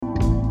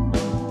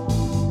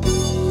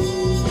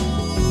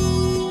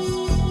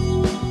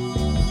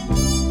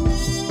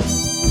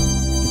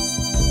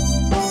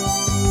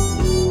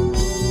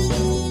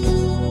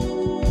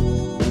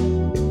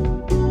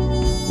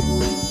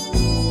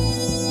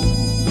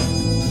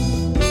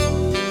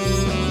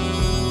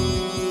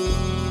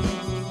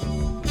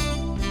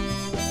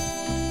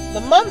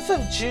month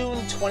of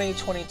June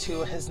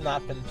 2022 has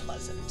not been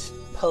pleasant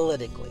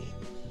politically.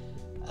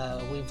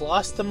 We've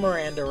lost the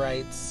Miranda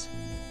rights.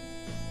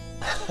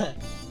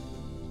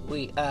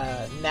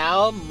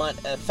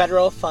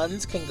 Federal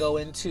funds can go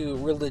into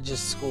religious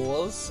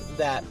schools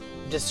that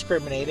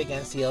discriminate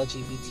against the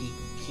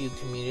LGBTQ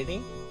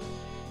community.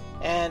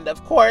 And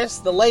of course,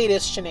 the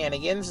latest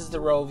shenanigans is the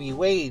Roe v.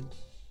 Wade,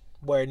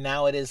 where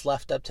now it is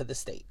left up to the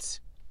states.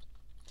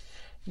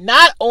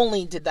 Not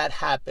only did that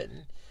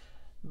happen,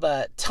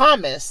 but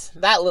Thomas,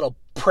 that little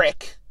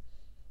prick,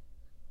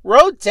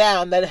 wrote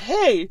down that,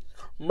 hey,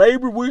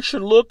 maybe we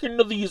should look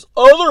into these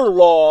other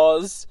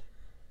laws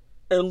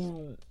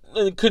and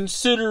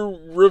consider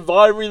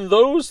reviving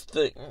those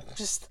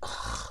things.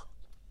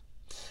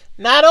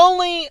 Not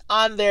only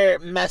on their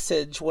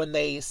message when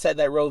they said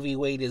that Roe v.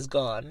 Wade is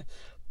gone,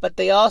 but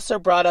they also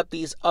brought up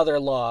these other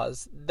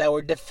laws that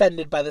were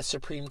defended by the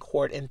Supreme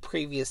Court in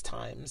previous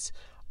times.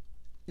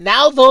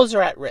 Now those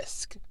are at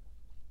risk.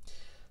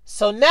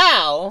 So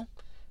now,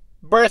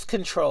 birth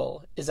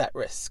control is at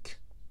risk.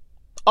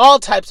 All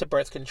types of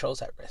birth control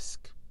is at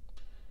risk.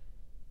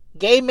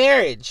 Gay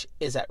marriage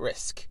is at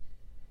risk.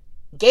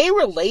 Gay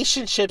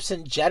relationships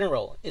in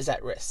general is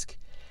at risk.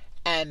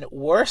 And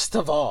worst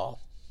of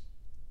all,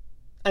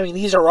 I mean,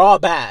 these are all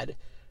bad,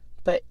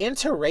 but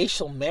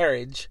interracial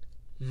marriage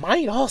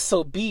might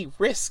also be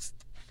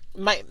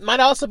might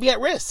also be at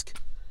risk.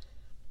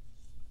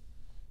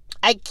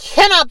 I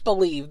cannot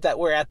believe that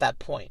we're at that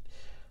point.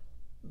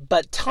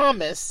 But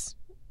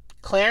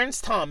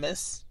Clarence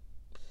Thomas,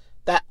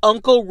 that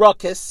Uncle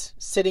Ruckus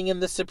sitting in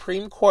the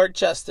Supreme Court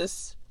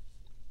Justice,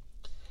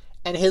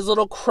 and his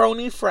little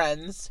crony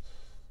friends,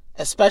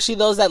 especially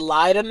those that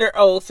lied under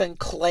oath and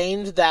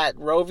claimed that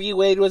Roe v.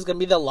 Wade was going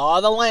to be the law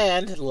of the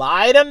land,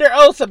 lied under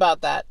oath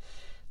about that,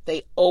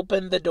 they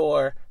opened the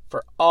door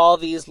for all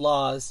these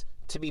laws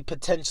to be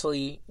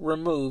potentially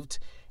removed.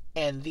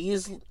 And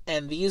these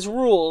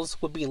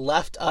rules would be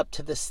left up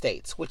to the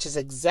states, which is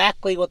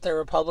exactly what the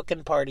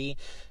Republican Party,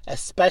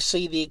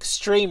 especially the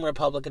extreme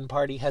Republican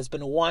Party, has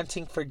been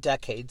wanting for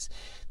decades.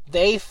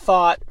 They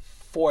fought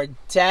for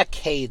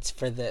decades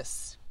for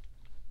this.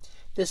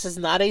 This is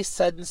not a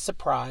sudden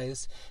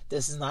surprise.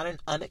 This is not an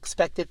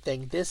unexpected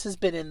thing. This has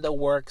been in the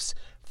works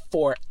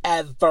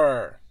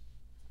forever.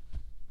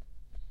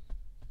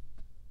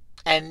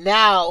 And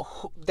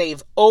now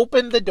they've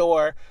opened the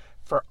door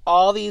for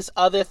all these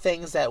other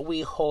things that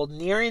we hold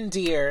near and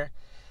dear,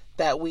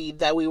 that we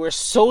were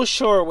so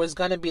sure was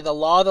going to be the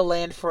law of the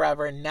land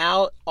forever.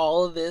 Now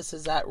all of this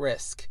is at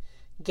risk.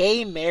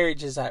 Gay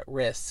marriage is at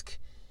risk.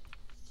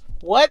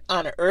 What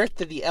on earth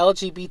did the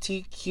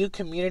LGBTQ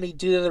community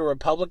do to the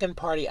Republican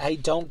Party? I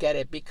don't get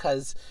it,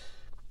 because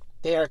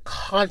they are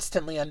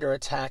constantly under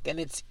attack, and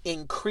it's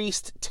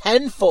increased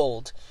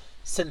tenfold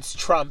since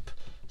Trump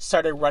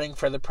started running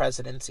for the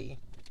presidency.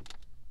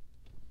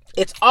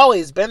 It's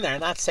always been there.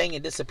 I'm not saying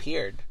it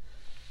disappeared.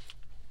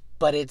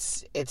 But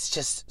it's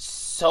just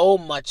so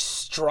much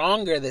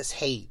stronger, this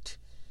hate.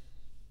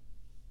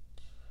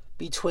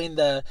 Between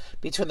the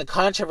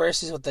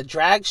controversies with the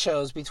drag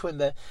shows, between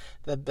the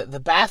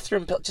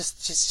bathroom bill,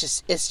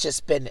 it's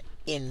just been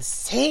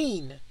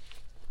insane.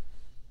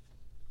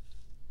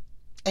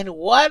 And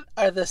what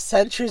are the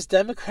centrist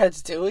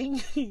Democrats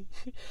doing?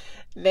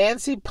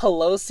 Nancy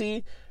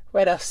Pelosi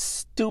read a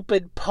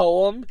stupid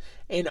poem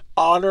in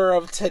honor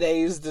of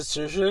today's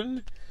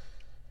decision.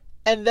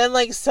 And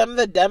then, some of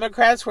the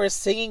Democrats were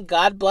singing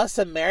God Bless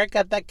America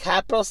at the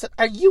Capitol.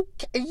 Are you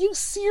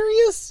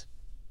serious?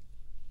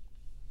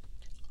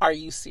 Are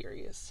you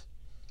serious?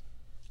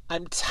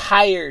 I'm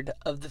tired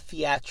of the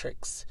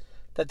theatrics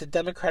that the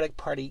Democratic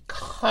Party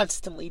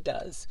constantly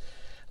does.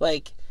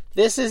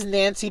 This is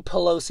Nancy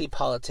Pelosi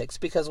politics,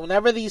 because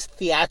whenever these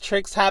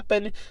theatrics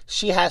happen,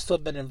 she has to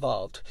have been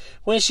involved.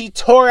 When she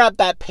tore up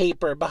that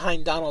paper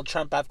behind Donald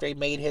Trump after he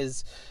made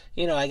his,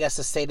 the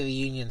State of the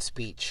Union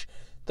speech,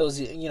 those,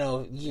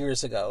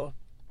 years ago,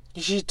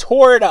 she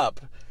tore it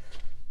up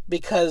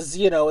because,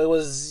 it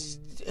was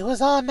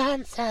all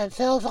nonsense.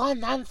 It was all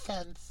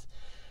nonsense.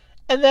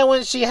 And then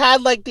when she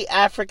had, the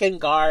African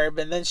garb,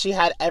 and then she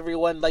had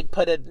everyone,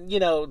 put it,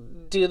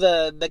 do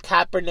the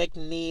Kaepernick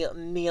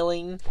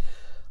kneeling.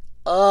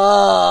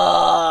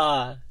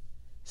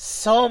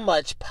 So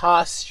much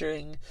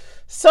posturing,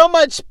 so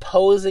much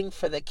posing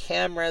for the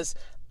cameras.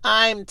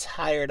 I'm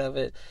tired of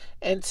it.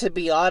 And to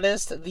be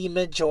honest, the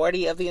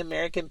majority of the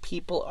American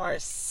people are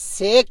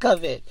sick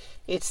of it.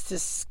 It's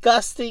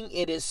disgusting.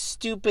 It is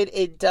stupid.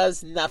 It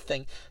does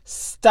nothing.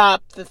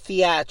 Stop the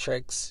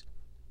theatrics.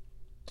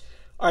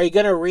 Are you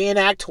going to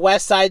reenact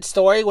West Side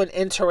Story when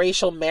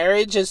interracial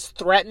marriage is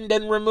threatened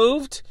and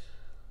removed?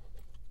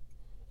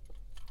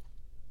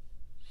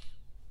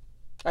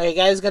 Are you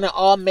guys going to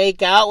all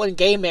make out when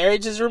gay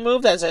marriage is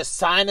removed as a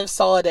sign of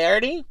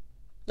solidarity?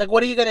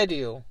 What are you going to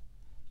do?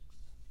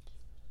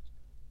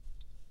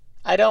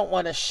 I don't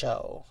want a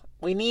show.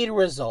 We need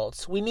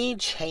results. We need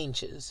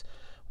changes.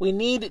 We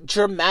need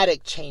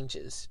dramatic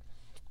changes.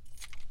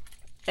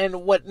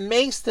 And what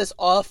makes this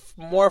all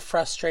more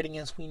frustrating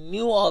is we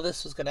knew all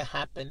this was going to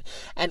happen.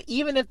 And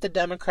even if the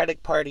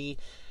Democratic Party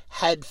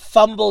had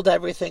fumbled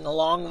everything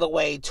along the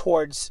way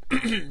towards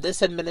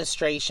this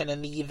administration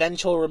and the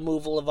eventual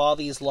removal of all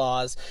these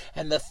laws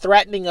and the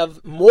threatening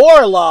of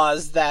more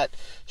laws that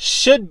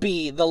should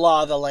be the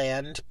law of the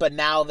land, but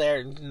now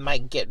they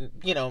might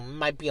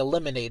be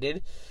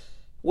eliminated.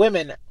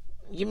 Women,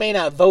 you may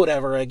not vote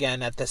ever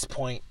again at this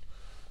point.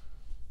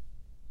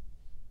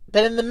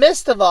 But in the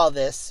midst of all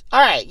this, all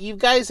right, you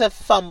guys have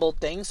fumbled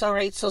things. All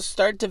right, so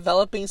start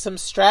developing some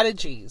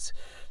strategies.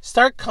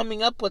 Start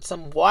coming up with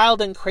some wild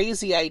and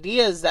crazy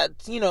ideas that,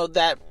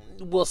 that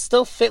will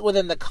still fit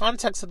within the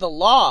context of the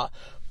law.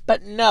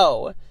 But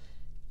no,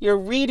 you're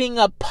reading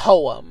a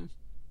poem.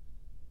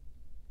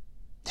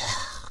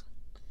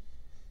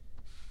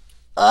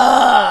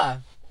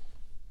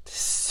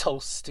 So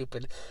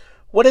stupid.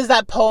 What is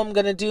that poem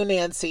going to do,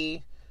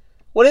 Nancy?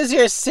 What is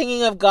your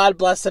singing of God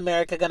Bless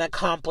America going to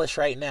accomplish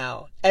right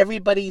now?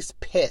 Everybody's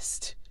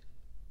pissed.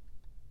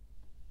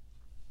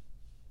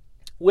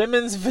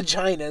 Women's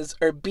vaginas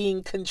are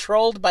being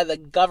controlled by the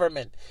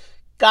government.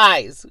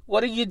 Guys,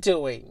 what are you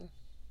doing?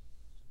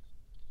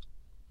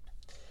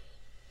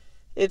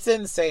 It's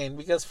insane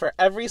because for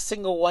every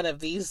single one of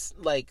these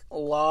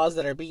laws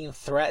that are being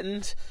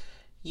threatened,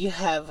 you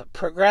have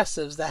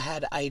progressives that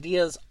had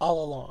ideas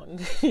all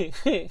along.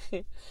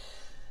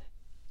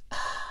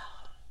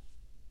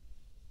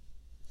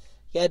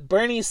 You had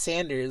Bernie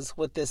Sanders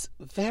with this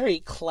very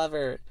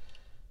clever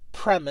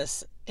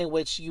premise in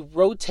which you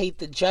rotate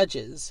the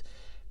judges,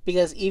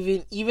 because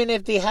even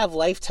if they have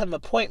lifetime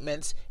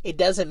appointments, it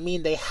doesn't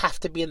mean they have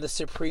to be in the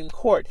Supreme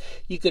Court.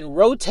 You can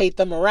rotate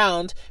them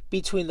around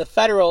between the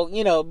federal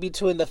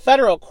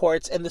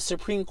courts and the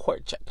Supreme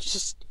Court.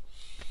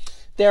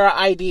 There are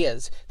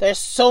ideas. There's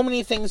so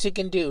many things you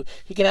can do.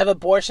 You can have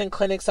abortion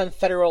clinics on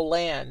federal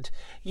land.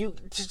 You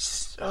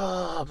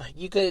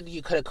could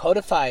have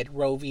codified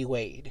Roe v.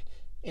 Wade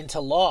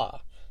into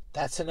law.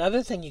 That's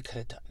another thing you could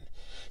have done.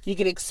 You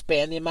could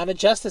expand the amount of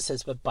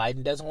justices, but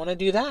Biden doesn't want to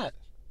do that.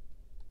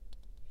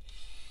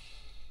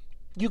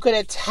 You could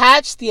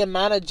attach the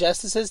amount of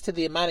justices to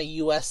the amount of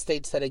U.S.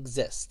 states that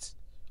exist.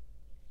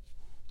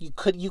 You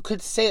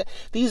could say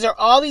these are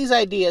all these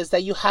ideas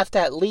that you have to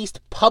at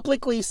least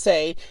publicly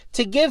say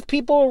to give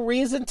people a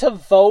reason to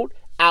vote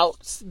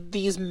out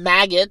these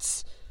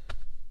maggots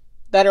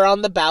that are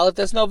on the ballot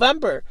this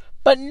November.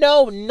 But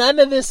no, none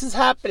of this is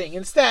happening.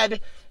 Instead,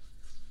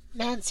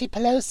 Nancy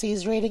Pelosi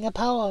is reading a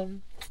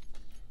poem.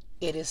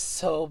 It is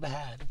so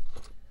bad.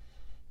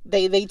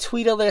 They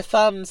twiddle their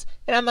thumbs,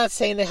 and I'm not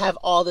saying they have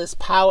all this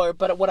power,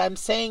 but what I'm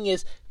saying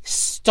is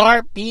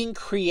start being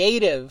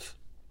creative.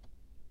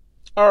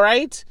 All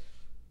right?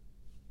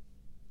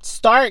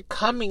 Start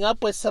coming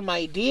up with some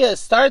ideas.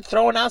 Start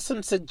throwing out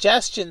some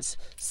suggestions.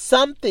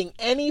 Something,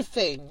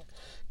 anything.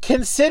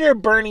 Consider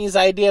Bernie's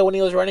idea when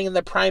he was running in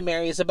the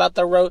primaries about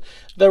the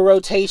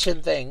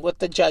rotation thing with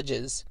the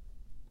judges.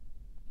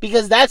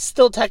 Because that's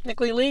still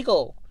technically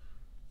legal.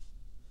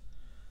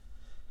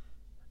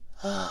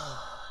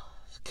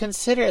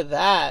 Consider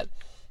that.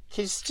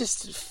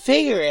 Just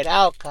figure it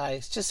out,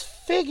 guys. Just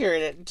figure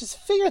it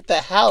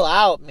the hell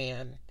out,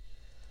 man.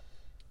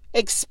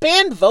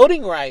 Expand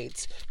voting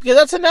rights. Because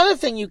that's another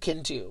thing you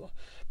can do.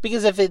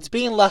 Because if it's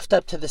being left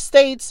up to the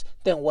states,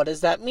 then what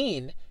does that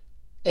mean?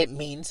 It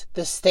means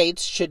the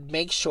states should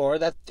make sure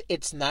that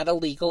it's not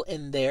illegal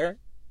in their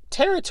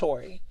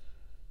territory.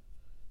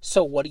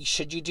 So what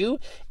should you do?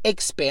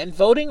 Expand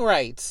voting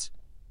rights.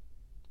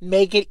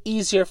 Make it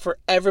easier for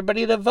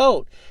everybody to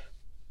vote.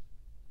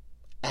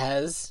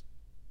 As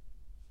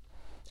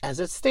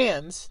it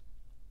stands,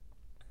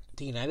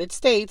 the United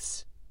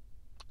States,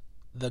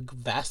 the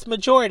vast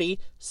majority,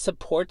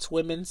 supports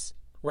women's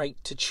right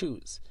to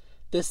choose.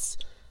 This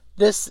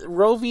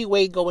Roe v.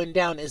 Wade going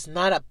down is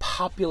not a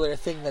popular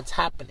thing that's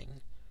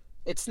happening.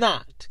 It's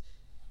not.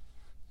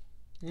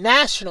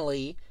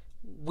 Nationally,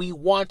 we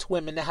want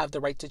women to have the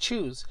right to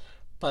choose.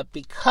 But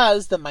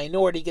because the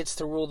minority gets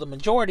to rule the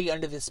majority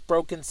under this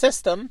broken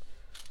system,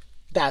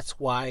 that's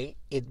why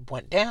it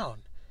went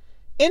down.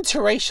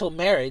 Interracial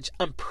marriage,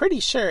 I'm pretty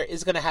sure,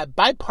 is going to have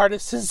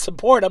bipartisan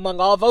support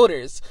among all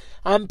voters.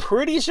 I'm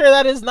pretty sure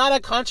that is not a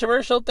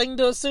controversial thing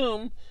to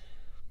assume.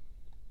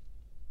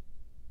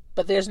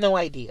 But there's no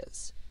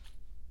ideas.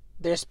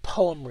 There's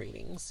poem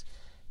readings.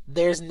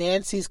 There's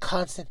Nancy's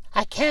constant,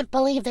 I can't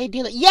believe they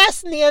do that.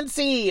 Yes,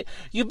 Nancy!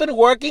 You've been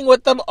working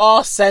with them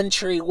all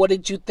century. What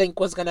did you think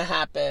was going to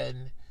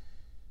happen?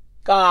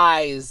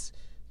 Guys,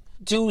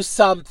 do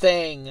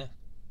something.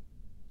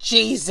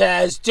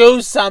 Jesus,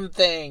 do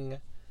something.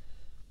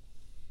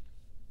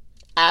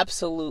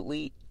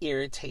 Absolutely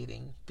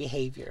irritating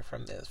behavior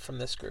from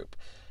this group.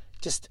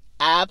 Just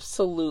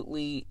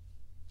absolutely,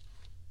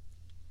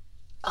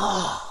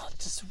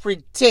 just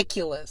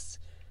ridiculous.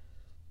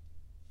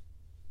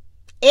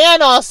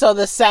 And also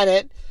the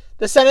Senate.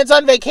 The Senate's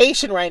on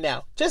vacation right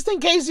now. Just in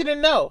case you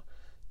didn't know.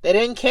 They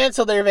didn't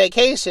cancel their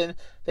vacation.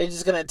 They're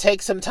just going to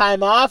take some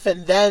time off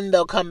and then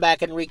they'll come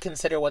back and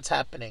reconsider what's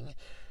happening.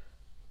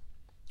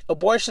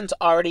 abortion's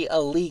already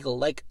illegal.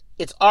 Like,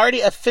 it's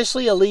already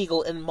officially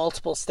illegal in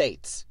multiple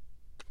states.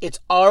 It's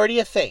already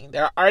a thing.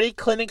 There are already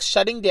clinics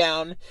shutting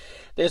down.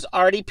 There's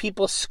already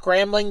people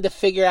scrambling to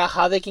figure out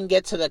how they can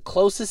get to the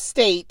closest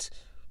state.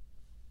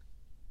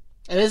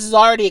 And this is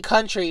already a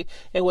country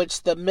in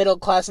which the middle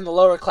class and the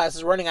lower class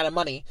is running out of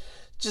money.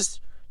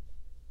 Just,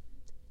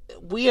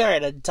 we are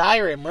at a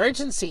dire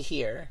emergency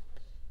here.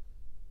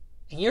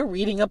 And you're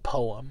reading a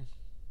poem.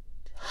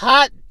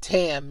 Hot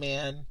damn,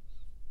 man.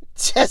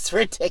 Just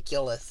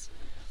ridiculous.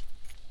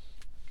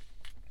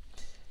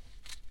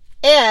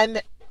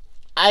 And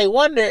I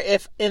wonder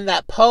if in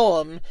that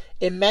poem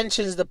it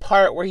mentions the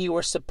part where you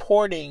were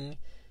supporting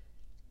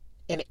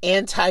an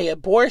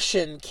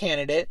anti-abortion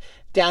candidate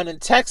down in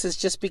Texas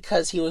just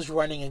because he was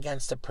running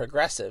against a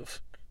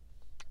progressive.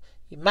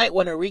 You might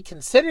want to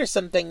reconsider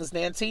some things,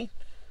 Nancy.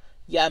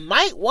 You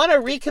might want to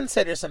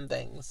reconsider some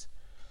things.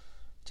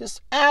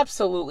 Just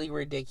absolutely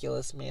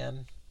ridiculous,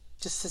 man.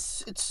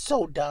 Just, it's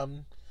so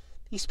dumb.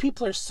 These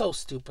people are so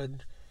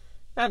stupid.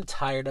 I'm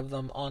tired of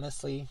them,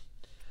 honestly.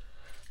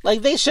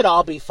 Like, they should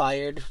all be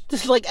fired.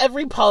 Just like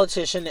every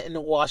politician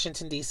in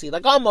Washington, D.C.,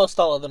 like almost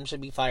all of them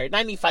should be fired.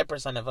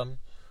 95% of them.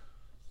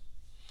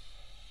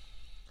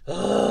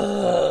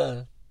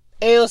 Ugh.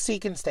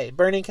 AOC can stay.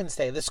 Bernie can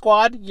stay. The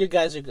squad, you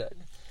guys are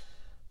good.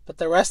 But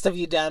the rest of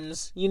you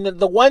Dems, you know,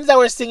 the ones that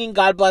were singing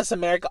God Bless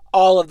America,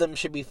 all of them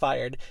should be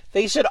fired.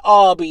 They should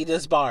all be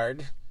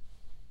disbarred.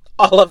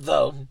 All of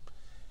them.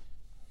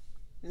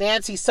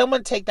 Nancy,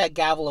 someone take that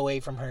gavel away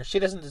from her. She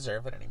doesn't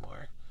deserve it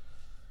anymore.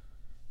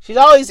 She's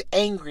always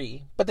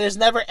angry, but there's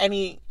never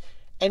any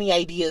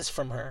ideas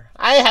from her.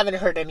 I haven't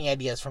heard any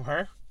ideas from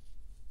her.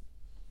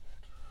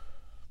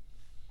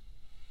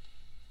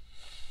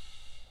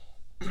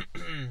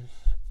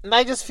 And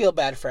I just feel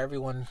bad for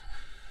everyone.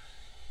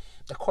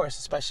 Of course,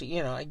 especially,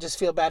 you know, I just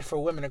feel bad for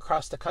women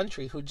across the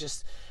country who are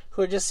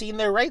just seeing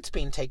their rights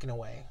being taken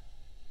away.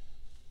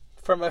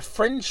 From a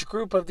fringe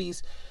group of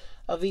these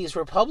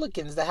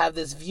Republicans that have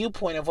this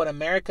viewpoint of what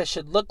America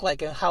should look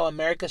like and how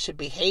America should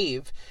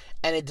behave.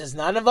 And it does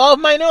not involve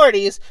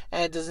minorities,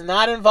 and it does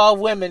not involve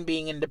women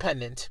being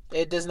independent.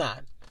 It does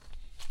not.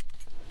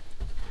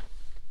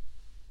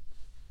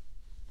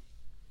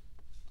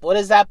 What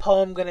is that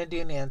poem going to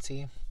do,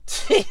 Nancy?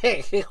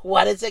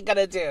 What is it going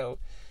to do?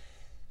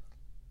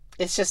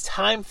 It's just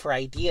time for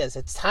ideas.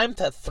 It's time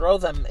to throw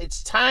them.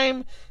 It's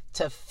time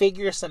to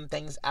figure some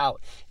things out.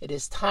 It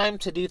is time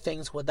to do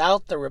things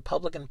without the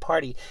Republican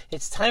Party.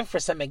 It's time for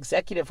some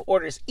executive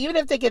orders. Even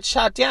if they get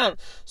shot down,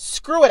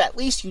 screw it. At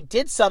least you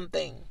did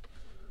something.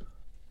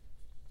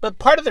 But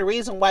part of the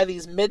reason why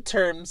these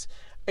midterms,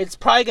 it's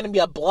probably going to be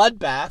a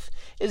bloodbath,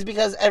 is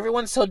because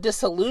everyone's so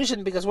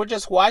disillusioned because we're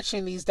just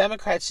watching these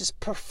Democrats just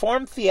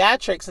perform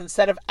theatrics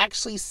instead of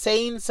actually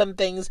saying some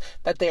things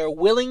that they are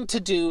willing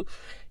to do,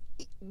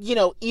 you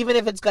know, even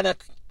if it's going to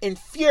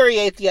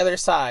infuriate the other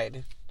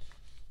side.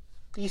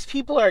 These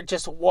people are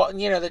just,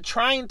 you know, they're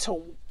trying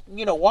to,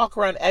 you know, walk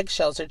around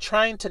eggshells. They're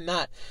trying to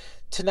not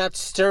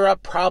stir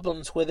up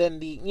problems within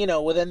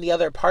the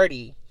other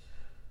party.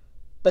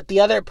 But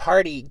the other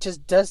party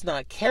just does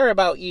not care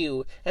about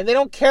you. And they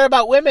don't care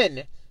about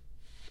women.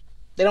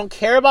 They don't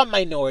care about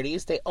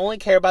minorities. They only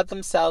care about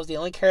themselves. They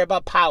only care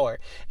about power.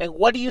 And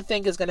what do you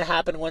think is going to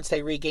happen once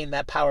they regain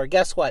that power?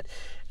 Guess what?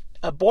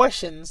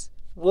 Abortions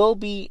will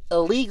be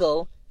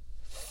illegal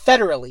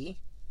federally,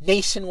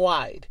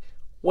 nationwide.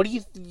 What do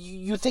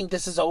you think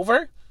this is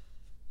over?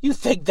 You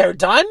think they're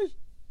done?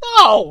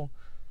 No.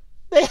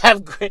 They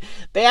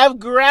have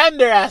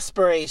grander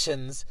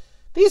aspirations.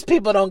 These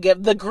people don't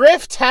get... The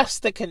grift has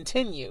to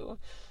continue.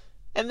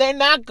 And they're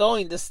not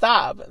going to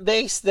stop.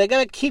 They're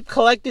going to keep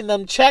collecting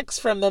them checks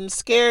from them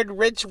scared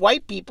rich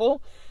white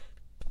people.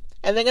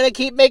 And they're going to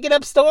keep making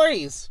up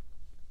stories.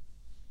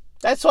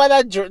 That's why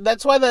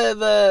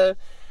the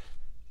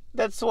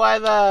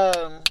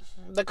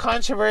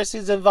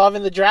controversies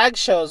involving the drag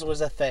shows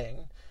was a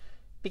thing.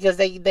 Because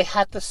they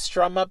had to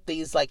strum up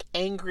these like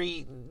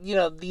angry, you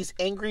know, these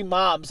angry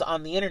mobs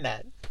on the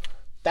internet.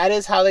 That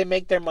is how they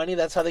make their money.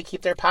 That's how they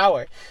keep their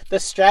power. The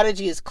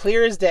strategy is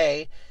clear as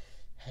day,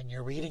 and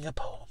you're reading a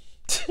poem.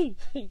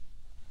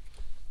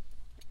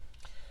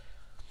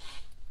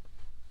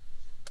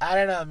 I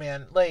don't know,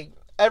 man. Like,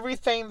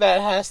 everything that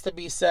has to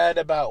be said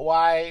about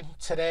why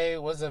today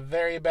was a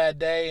very bad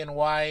day and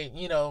why,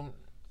 you know,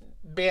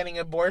 banning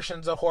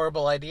abortion's a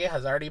horrible idea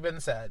has already been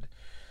said.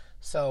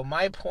 So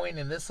my point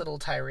in this little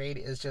tirade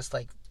is just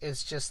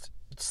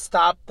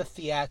stop the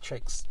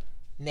theatrics,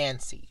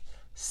 Nancy.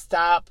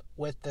 Stop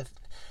with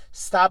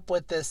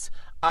this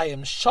I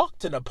am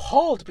shocked and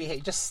appalled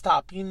behavior. Just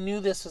stop. You knew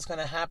this was going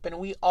to happen.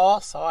 We all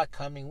saw it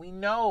coming. We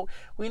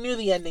knew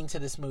the ending to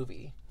this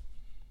movie.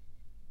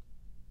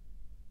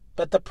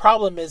 But the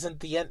problem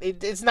isn't the end.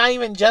 It's not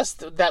even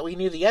just that we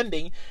knew the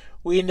ending.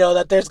 We know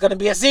that there's going to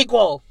be a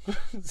sequel.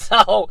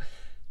 So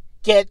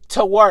get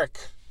to work.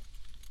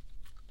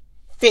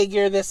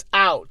 Figure this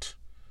out.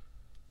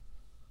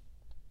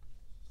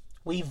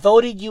 We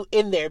voted you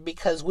in there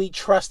because we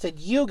trusted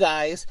you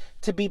guys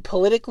to be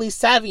politically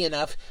savvy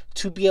enough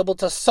to be able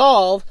to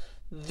solve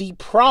the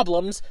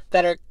problems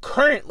that are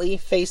currently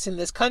facing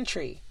this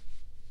country.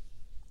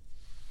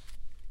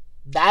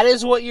 That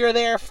is what you're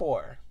there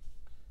for.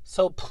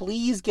 So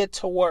please get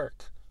to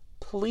work.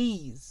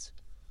 Please.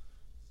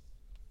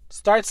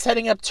 Start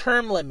setting up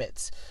term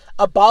limits.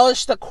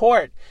 Abolish the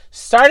court.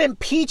 Start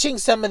impeaching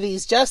some of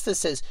these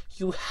justices.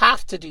 You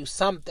have to do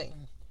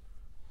something.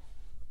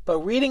 But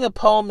reading a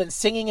poem and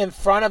singing in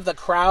front of the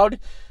crowd,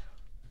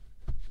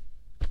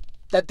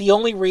 that the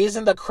only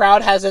reason the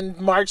crowd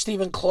hasn't marched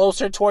even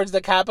closer towards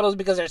the Capitol is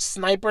because there's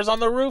snipers on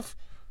the roof,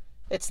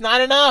 it's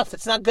not enough.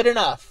 It's not good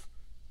enough.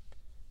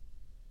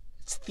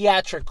 It's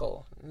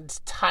theatrical. It's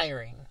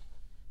tiring.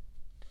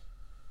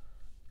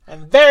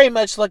 I'm very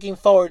much looking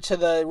forward to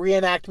the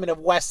reenactment of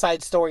West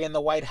Side Story in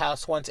the White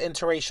House once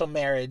interracial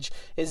marriage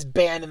is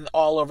banned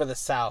all over the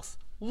South.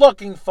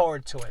 Looking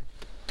forward to it.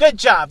 Good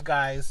job,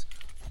 guys.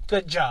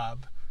 Good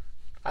job.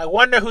 I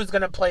wonder who's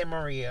going to play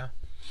Maria.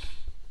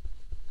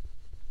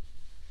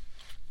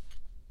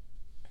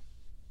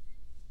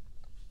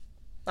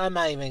 I'm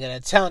not even going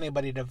to tell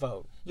anybody to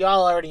vote.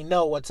 Y'all already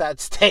know what's at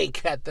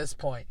stake at this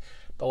point.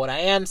 But what I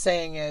am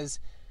saying is,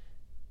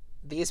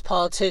 these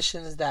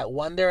politicians that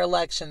won their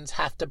elections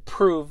have to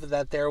prove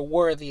that they're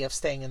worthy of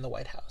staying in the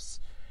White House.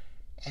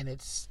 And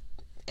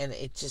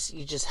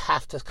you just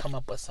have to come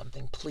up with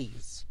something,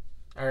 please.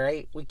 All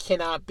right? We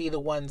cannot be the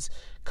ones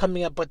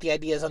coming up with the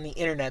ideas on the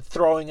internet,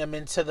 throwing them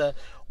into the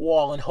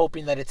wall and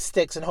hoping that it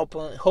sticks and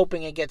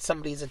hoping it gets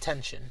somebody's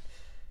attention.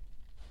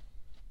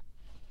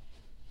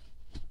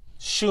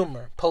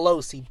 Schumer,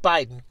 Pelosi,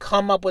 Biden,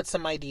 come up with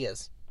some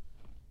ideas.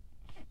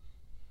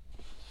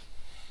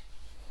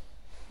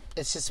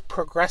 It's just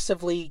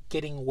progressively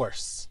getting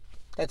worse.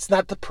 That's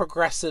not the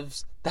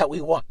progressives that we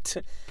want.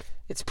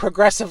 It's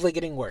progressively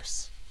getting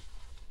worse.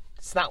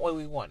 It's not what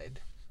we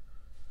wanted.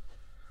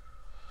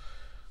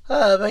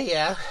 But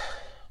yeah.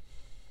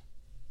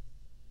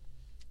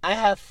 I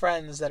have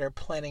friends that are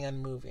planning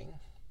on moving.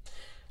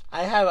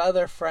 I have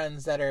other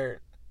friends that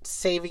are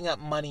saving up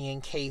money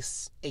in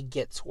case it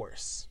gets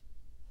worse.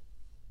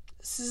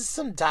 This is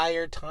some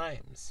dire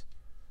times.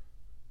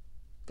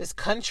 This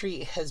country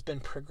has been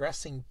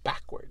progressing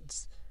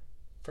backwards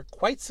for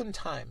quite some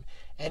time.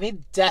 And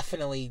it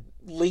definitely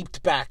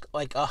leaped back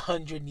like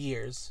 100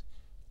 years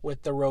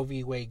with the Roe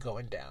v. Wade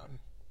going down.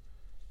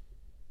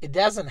 It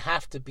doesn't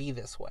have to be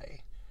this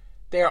way.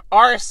 There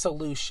are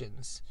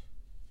solutions.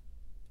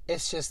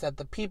 It's just that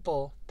the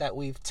people that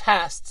we've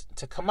tasked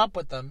to come up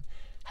with them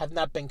have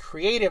not been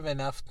creative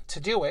enough to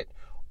do it,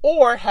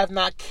 or have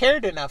not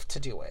cared enough to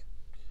do it.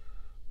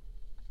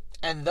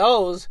 And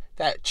those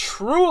that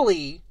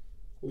truly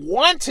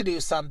want to do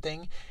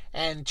something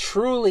and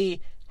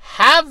truly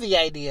have the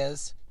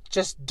ideas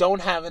just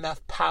don't have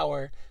enough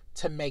power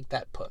to make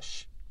that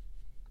push.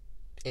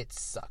 It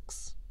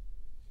sucks.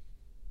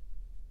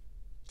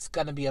 It's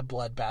going to be a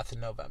bloodbath in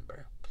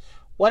November.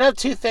 One of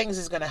two things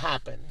is going to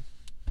happen.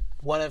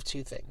 One of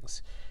two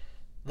things.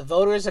 The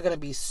voters are going to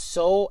be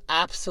so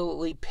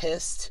absolutely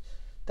pissed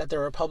that the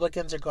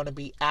Republicans are going to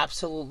be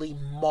absolutely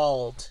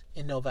mauled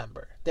in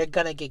November. They're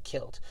going to get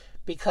killed.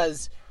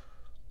 Because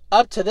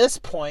up to this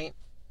point,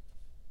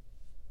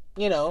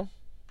 you know,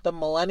 the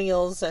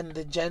millennials and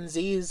the Gen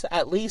Zs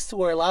at least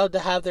were allowed to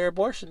have their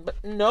abortion. But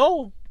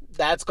no,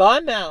 that's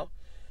gone now.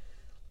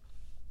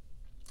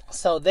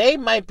 So they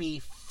might be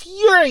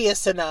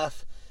furious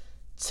enough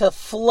to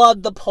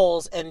flood the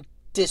polls and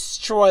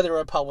destroy the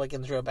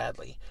Republicans real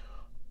badly.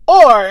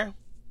 Or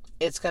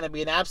it's going to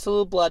be an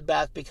absolute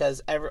bloodbath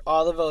because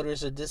all the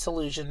voters are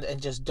disillusioned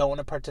and just don't want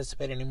to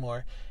participate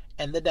anymore.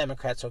 And the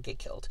Democrats will get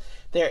killed.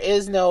 There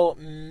is no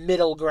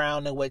middle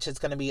ground in which it's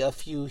going to be a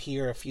few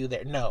here, a few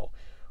there. No.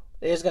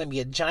 There's going to be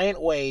a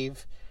giant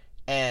wave,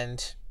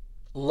 and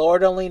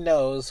Lord only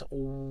knows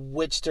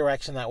which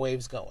direction that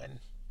wave's going.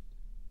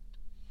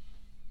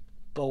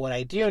 But what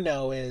I do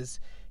know is,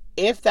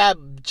 if that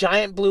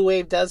giant blue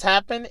wave does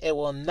happen, it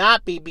will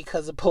not be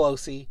because of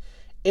Pelosi.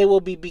 It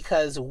will be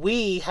because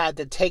we had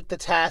to take the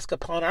task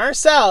upon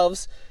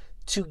ourselves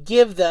to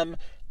give them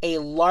a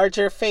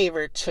larger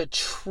favor, to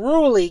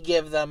truly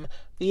give them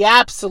the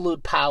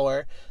absolute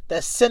power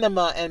that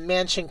cinema and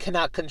Manchin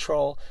cannot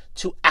control,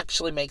 to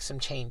actually make some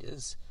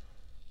changes.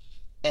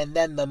 And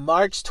then the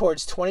march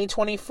towards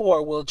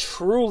 2024 will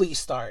truly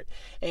start,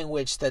 in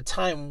which the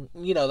time,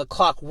 the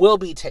clock will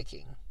be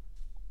ticking.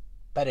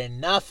 But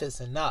enough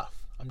is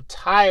enough. I'm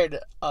tired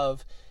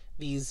of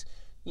these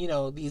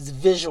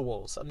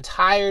visuals. I'm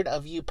tired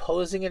of you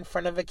posing in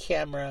front of a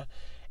camera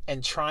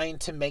and trying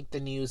to make the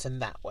news in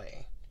that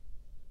way.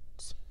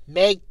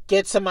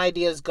 Get some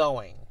ideas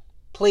going.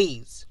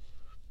 Please.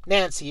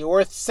 Nancy, you're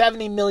worth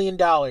 $70 million.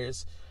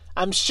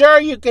 I'm sure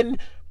you can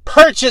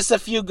purchase a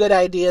few good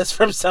ideas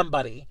from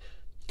somebody.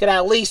 You can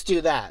at least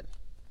do that.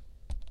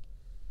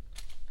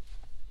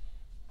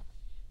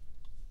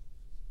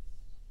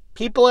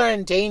 People are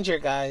in danger,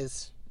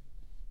 guys.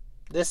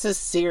 This is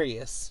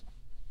serious.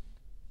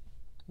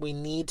 We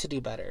need to do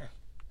better.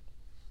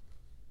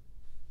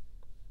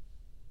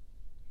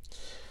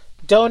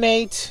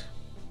 Donate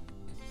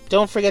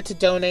Don't forget to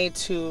donate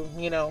to,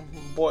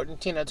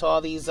 to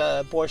all these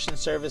abortion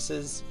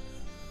services.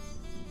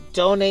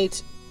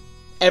 Donate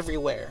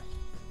everywhere.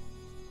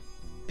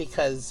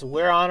 Because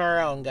we're on our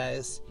own,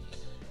 guys.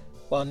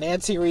 While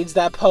Nancy reads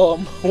that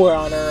poem, we're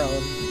on our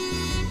own.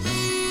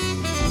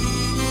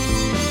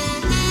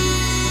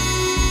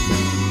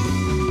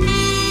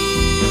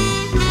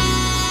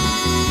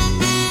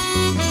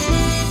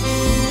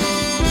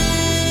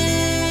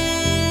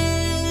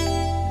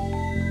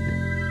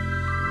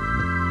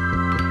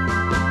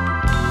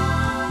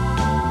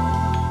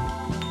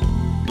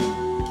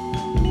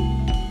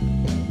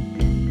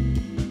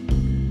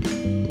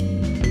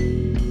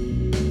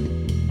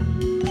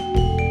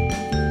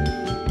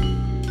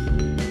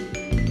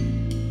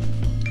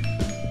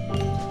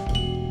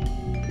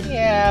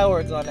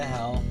 We're going to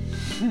hell.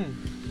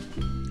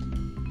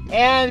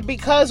 And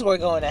because we're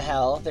going to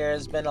hell,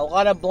 there's been a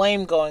lot of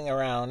blame going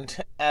around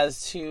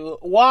as to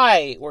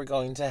why we're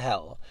going to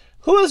hell.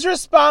 Who is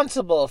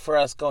responsible for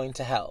us going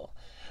to hell?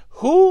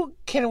 Who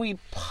can we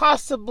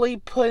possibly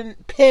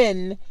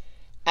pin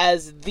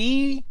as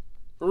the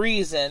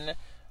reason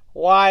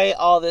why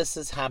all this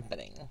is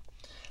happening?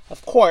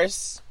 Of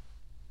course,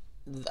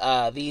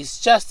 these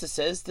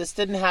justices, this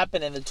didn't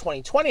happen in the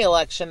 2020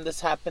 election,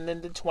 this happened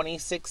in the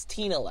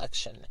 2016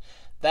 election.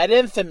 That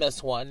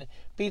infamous one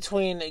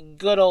between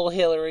good old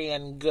Hillary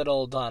and good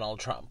old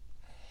Donald Trump.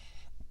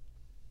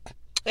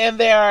 And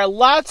there are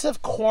lots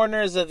of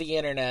corners of the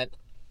internet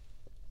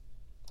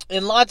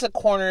and lots of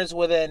corners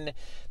within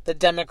the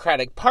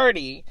Democratic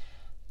Party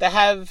that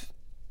have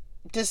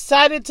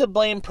decided to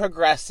blame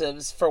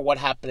progressives for what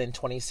happened in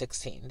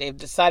 2016. They've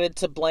decided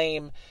to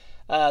blame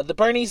the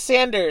Bernie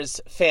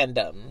Sanders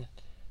fandom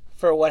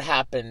for what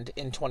happened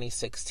in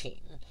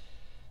 2016.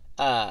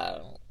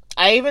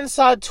 I even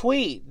saw a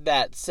tweet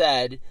that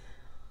said,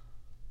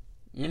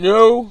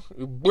 if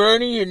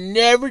Bernie had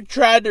never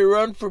tried to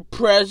run for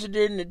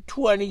president in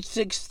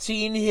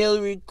 2016,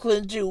 Hillary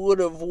Clinton would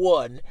have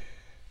won.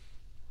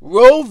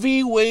 Roe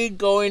v. Wade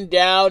going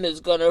down is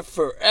going to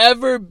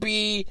forever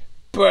be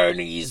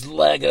Bernie's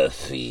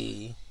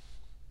legacy.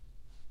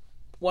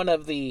 One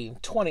of the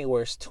 20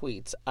 worst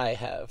tweets I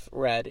have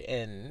read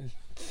in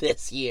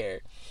this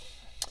year.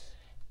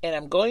 And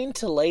I'm going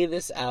to lay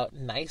this out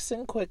nice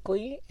and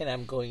quickly, and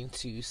I'm going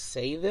to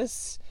say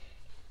this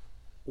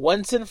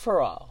once and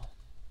for all.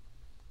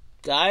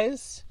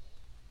 Guys,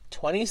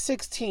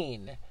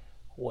 2016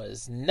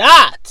 was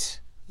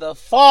not the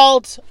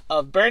fault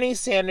of Bernie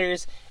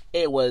Sanders.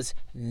 It was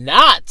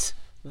not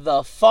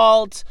the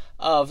fault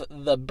of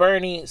the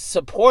Bernie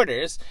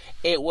supporters.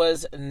 It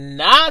was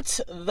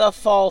not the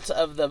fault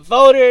of the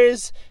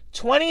voters.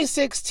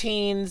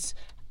 2016's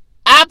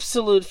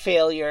absolute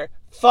failure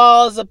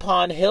falls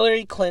upon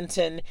Hillary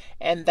Clinton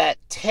and that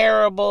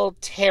terrible,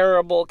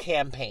 terrible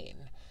campaign.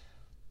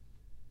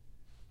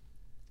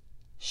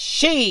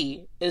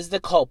 She is the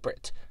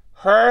culprit.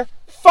 Her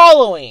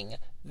following,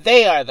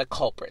 they are the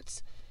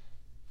culprits.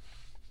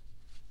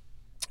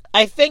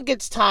 I think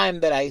it's time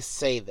that I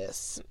say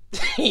this.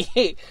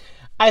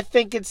 I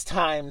think it's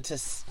time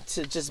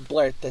to just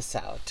blurt this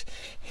out.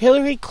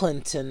 Hillary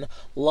Clinton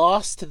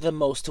lost the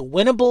most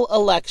winnable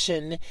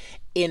election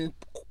in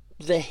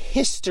the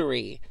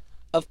history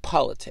of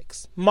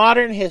politics,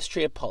 modern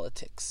history of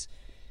politics.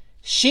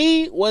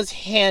 She was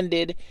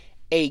handed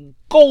a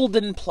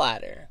golden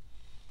platter.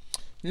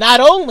 Not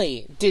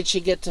only did she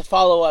get to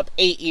follow up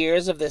 8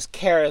 years of this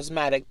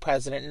charismatic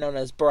president known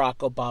as Barack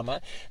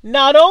Obama,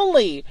 not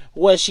only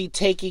was she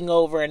taking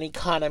over an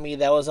economy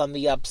that was on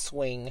the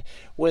upswing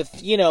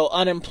with,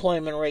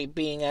 unemployment rate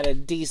being at a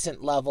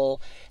decent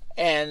level,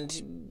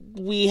 and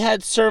we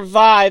had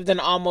survived and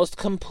almost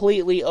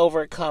completely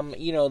overcome,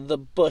 the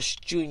Bush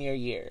Jr.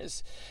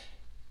 years.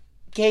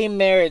 Gay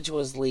marriage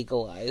was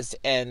legalized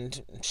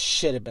and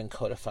should have been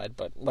codified,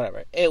 but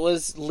whatever. It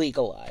was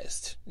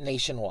legalized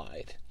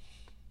nationwide.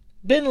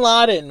 Bin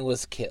Laden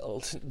was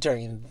killed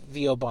during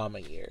the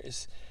Obama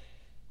years.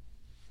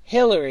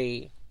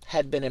 Hillary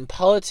had been in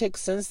politics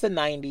since the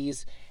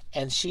 90s,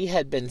 and she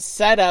had been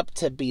set up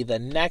to be the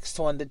next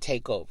one to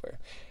take over.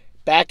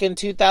 Back in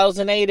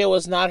 2008, it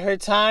was not her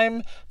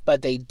time,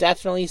 but they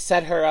definitely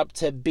set her up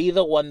to be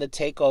the one to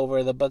take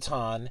over the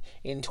baton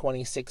in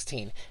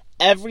 2016.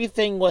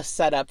 Everything was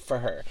set up for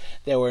her.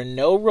 There were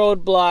no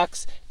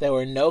roadblocks. There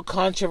were no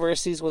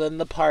controversies within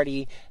the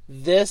party.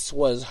 This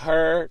was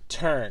her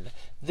turn.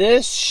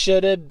 This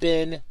should have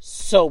been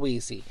so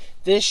easy.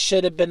 This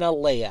should have been a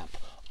layup.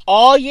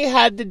 All you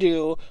had to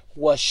do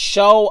was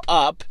show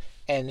up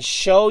and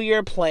show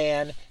your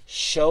plan,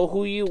 show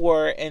who you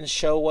were, and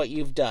show what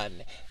you've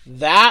done.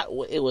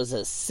 It was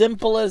as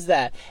simple as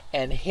that.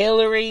 And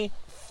Hillary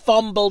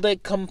fumbled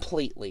it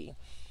completely.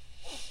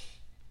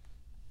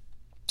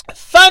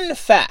 Fun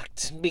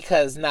fact,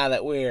 because now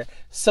that we're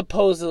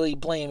supposedly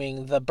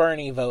blaming the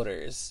Bernie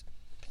voters.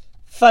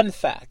 Fun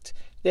fact,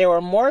 there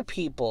were more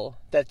people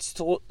that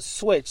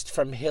switched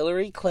from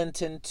Hillary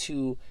Clinton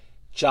to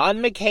John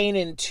McCain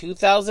in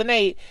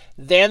 2008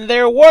 than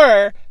there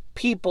were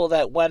people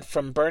that went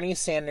from Bernie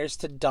Sanders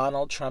to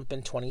Donald Trump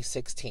in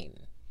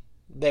 2016.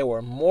 There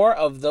were more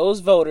of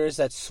those voters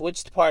that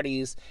switched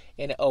parties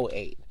in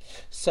 2008.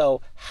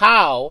 So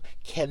how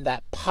can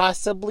that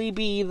possibly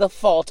be the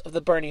fault of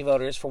the Bernie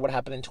voters for what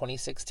happened in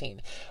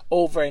 2016?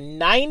 Over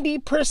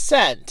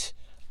 90%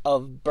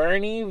 of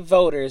Bernie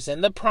voters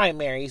in the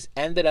primaries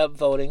ended up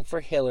voting for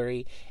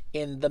Hillary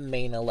in the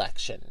main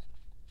election.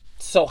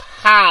 So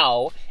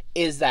how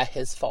is that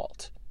his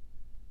fault?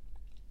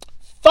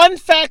 Fun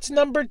fact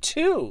number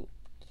 2.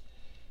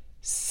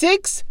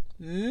 6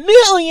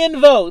 million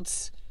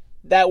votes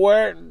that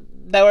were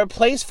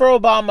placed for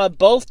Obama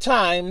both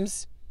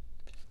times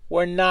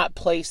were not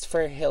placed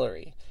for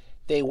Hillary.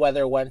 They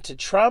whether went to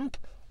Trump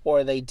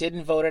or they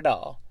didn't vote at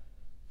all.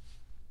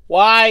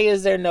 Why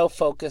is there no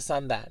focus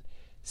on that?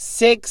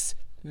 6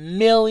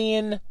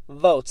 million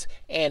votes.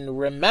 And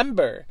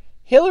remember,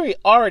 Hillary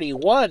already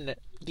won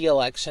the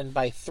election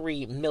by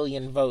 3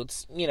 million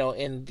votes,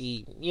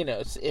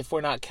 if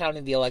we're not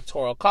counting the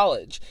Electoral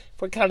College.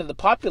 If we're counting the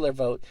popular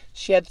vote,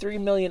 she had 3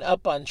 million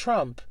up on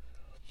Trump.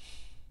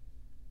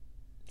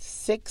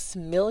 6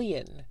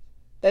 million.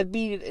 That'd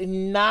be a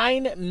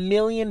 9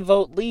 million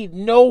vote lead.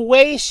 No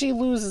way she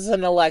loses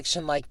an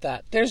election like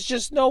that. There's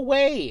just no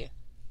way.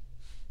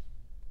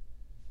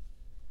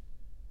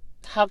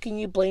 How can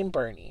you blame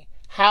Bernie?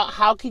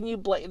 How can you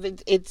blame...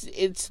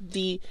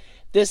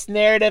 This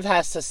narrative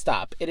has to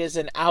stop. It is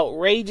an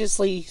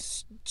outrageously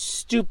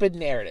stupid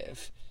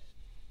narrative.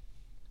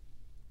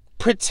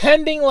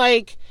 Pretending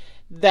like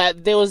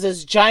that there was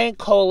this giant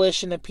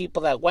coalition of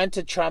people that went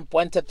to Trump,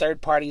 went to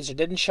third parties, or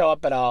didn't show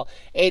up at all,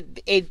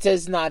 it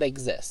does not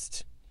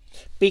exist.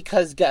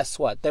 Because guess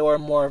what? There were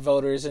more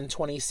voters in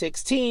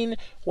 2016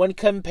 when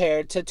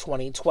compared to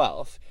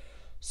 2012.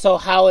 So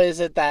how is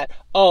it that,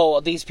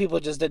 these people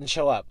just didn't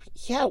show up?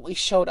 Yeah, we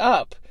showed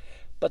up.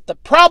 But the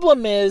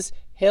problem is,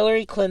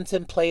 Hillary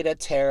Clinton played a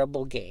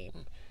terrible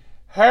game.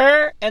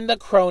 Her and the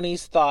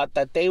cronies thought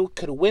that they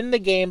could win the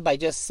game by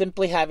just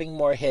simply having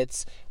more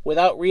hits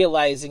without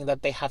realizing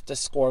that they have to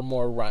score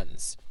more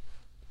runs.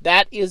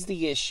 That is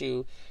the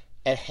issue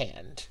at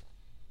hand.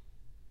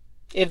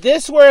 If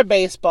this were a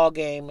baseball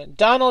game,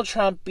 Donald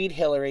Trump beat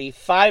Hillary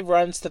 5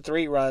 runs to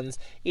 3 runs,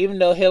 even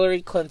though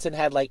Hillary Clinton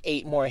had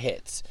 8 more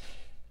hits.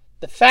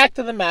 The fact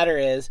of the matter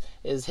is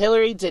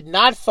Hillary did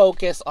not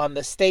focus on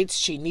the states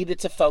she needed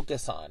to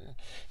focus on.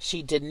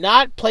 She did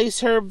not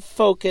place her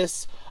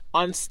focus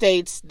on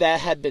states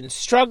that had been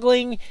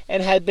struggling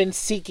and had been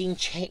seeking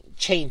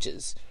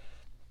changes.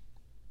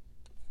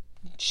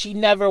 She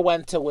never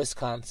went to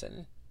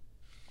Wisconsin.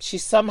 She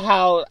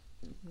somehow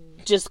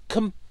just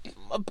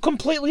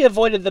completely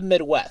avoided the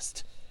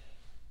Midwest.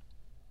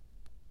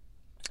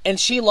 And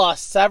she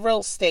lost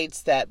several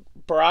states that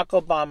Barack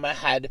Obama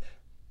had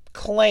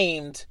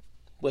claimed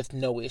with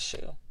no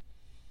issue.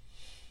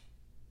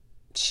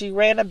 She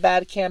ran a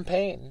bad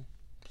campaign.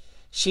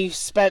 She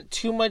spent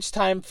too much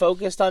time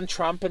focused on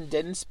Trump and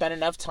didn't spend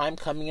enough time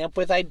coming up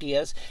with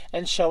ideas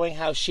and showing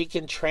how she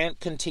can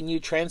continue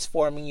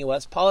transforming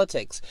U.S.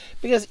 politics.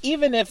 Because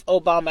even if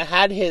Obama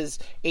had his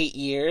 8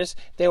 years,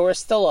 there were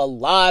still a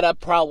lot of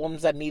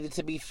problems that needed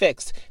to be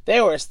fixed.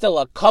 There were still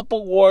a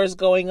couple wars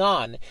going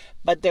on.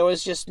 But there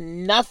was just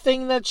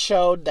nothing that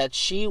showed that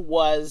she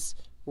was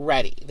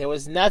ready. There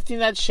was nothing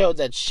that showed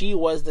that she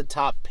was the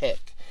top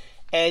pick.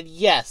 And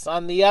yes,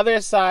 on the other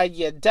side,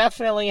 you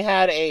definitely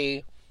had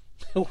a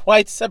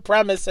white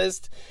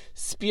supremacist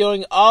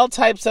spewing all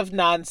types of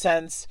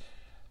nonsense.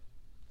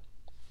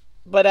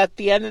 But at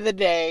the end of the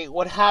day,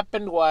 what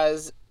happened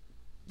was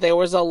there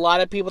was a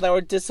lot of people that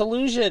were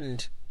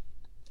disillusioned.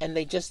 And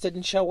they just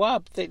didn't show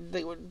up. They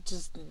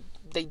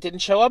didn't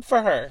show up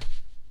for her.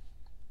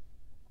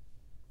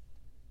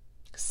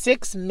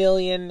 6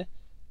 million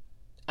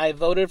I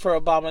voted for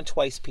Obama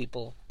twice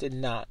people did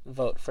not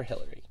vote for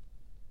Hillary.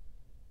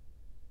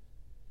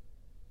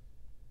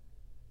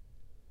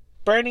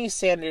 Bernie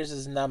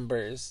Sanders'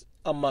 numbers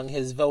among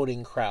his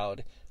voting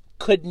crowd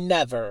could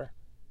never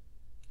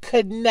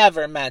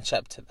match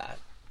up to that.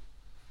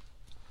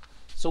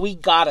 So we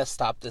gotta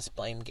stop this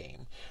blame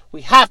game.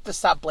 We have to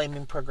stop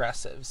blaming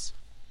progressives.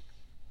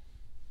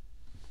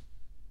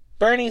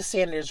 Bernie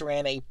Sanders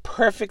ran a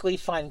perfectly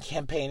fine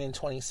campaign in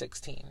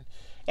 2016.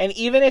 And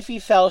even if he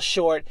fell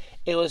short,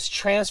 it was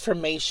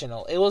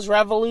transformational. It was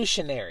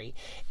revolutionary.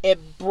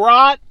 It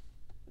brought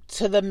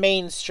to the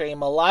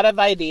mainstream a lot of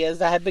ideas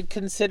that had been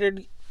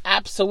considered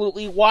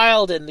absolutely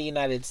wild in the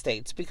United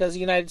States because the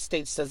United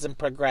States doesn't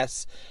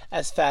progress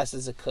as fast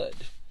as it could.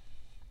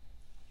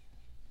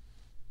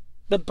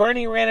 But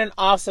Bernie ran an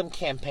awesome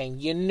campaign.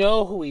 You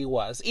know who he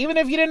was. Even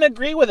if you didn't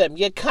agree with him,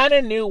 you kind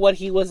of knew what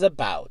he was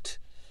about.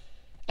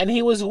 And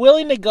he was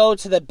willing to go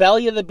to the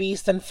belly of the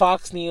beast and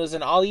Fox News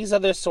and all these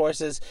other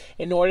sources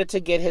in order to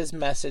get his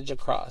message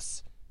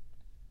across.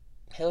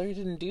 Hillary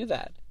didn't do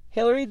that.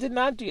 Hillary did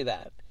not do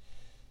that.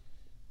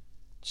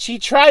 She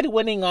tried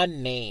winning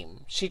on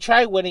name. She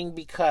tried winning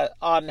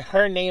on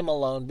her name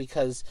alone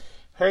because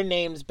her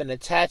name's been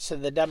attached to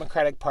the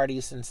Democratic Party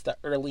since the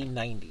early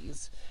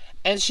 90s.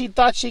 And she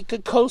thought she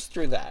could coast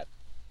through that.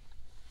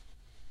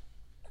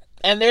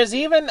 And there was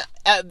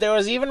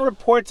even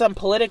reports on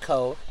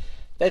Politico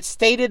that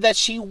stated that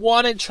she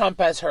wanted Trump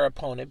as her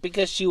opponent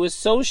because she was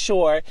so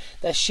sure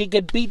that she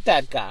could beat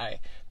that guy.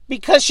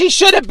 Because she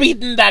should have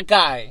beaten that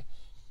guy.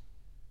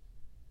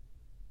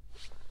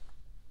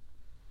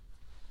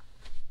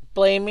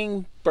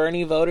 Blaming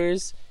Bernie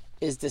voters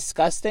is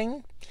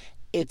disgusting,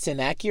 it's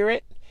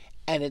inaccurate,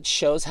 and it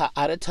shows how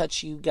out of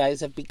touch you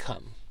guys have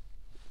become.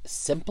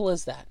 Simple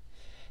as that.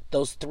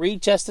 Those 3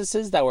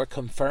 justices that were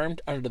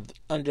confirmed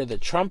under the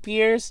Trump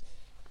years,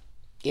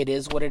 it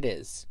is what it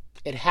is.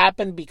 It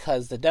happened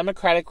because the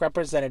Democratic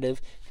representative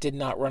did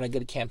not run a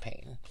good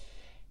campaign.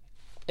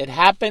 It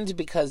happened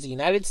because the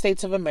United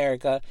States of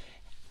America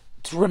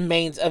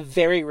remains a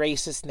very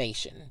racist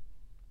nation.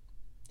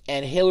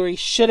 And Hillary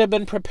should have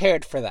been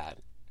prepared for that.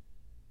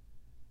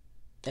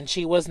 And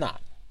she was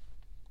not.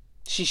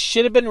 She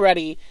should have been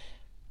ready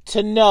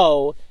to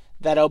know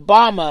that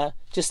Obama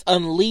just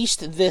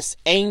unleashed this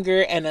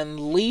anger and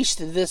unleashed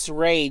this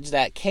rage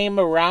that came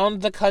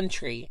around the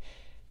country.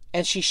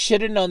 And she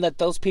should have known that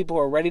those people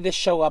were ready to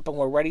show up and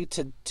were ready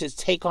to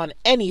take on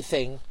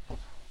anything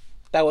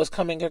that was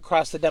coming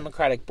across the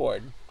Democratic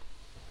board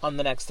on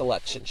the next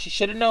election. She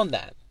should have known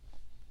that.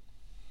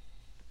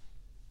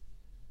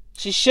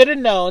 She should have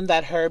known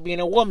that her being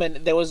a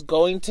woman, there was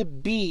going to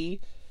be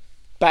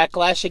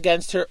backlash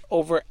against her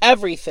over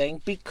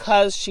everything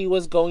because she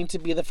was going to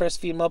be the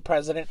first female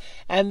president.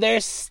 And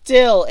there's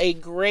still a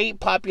great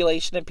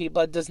population of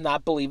people that does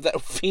not believe that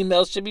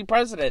females should be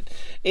president.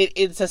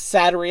 It's a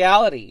sad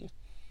reality.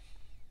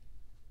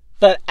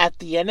 But at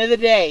the end of the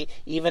day,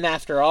 even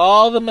after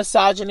all the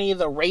misogyny,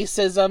 the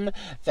racism,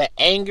 the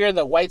anger,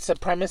 the white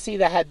supremacy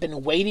that had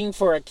been waiting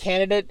for a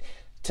candidate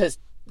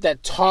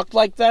that talked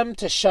like them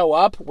to show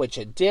up, which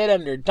it did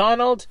under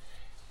Donald,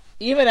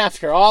 even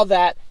after all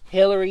that,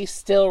 Hillary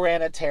still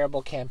ran a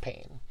terrible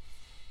campaign.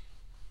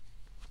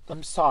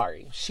 I'm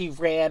sorry. She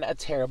ran a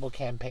terrible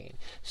campaign.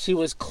 She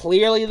was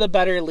clearly the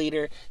better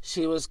leader.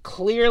 She was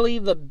clearly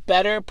the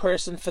better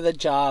person for the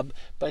job,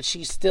 but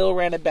she still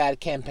ran a bad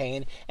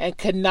campaign and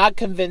could not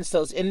convince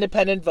those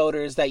independent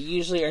voters that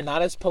usually are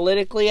not as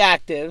politically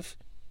active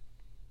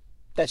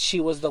that she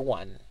was the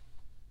one.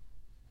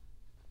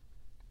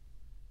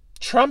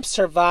 Trump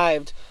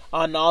survived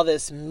on all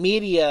this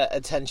media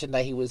attention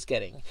that he was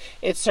getting.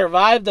 It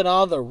survived on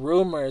all the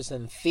rumors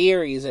and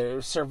theories.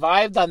 It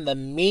survived on the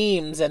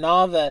memes and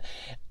all the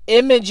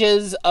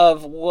images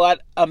of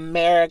what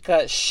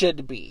America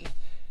should be.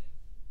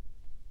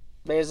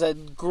 There's a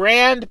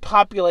grand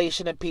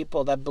population of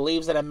people that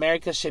believes that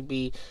America should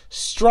be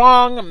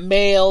strong,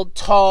 male,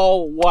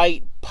 tall,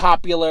 white,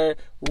 popular,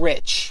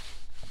 rich.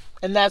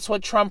 And that's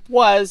what Trump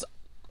was.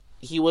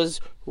 He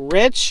was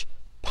rich,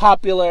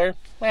 popular.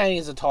 Well,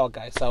 he's a tall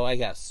guy, so I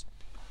guess.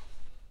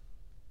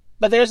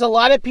 But there's a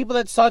lot of people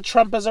that saw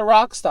Trump as a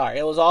rock star.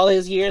 It was all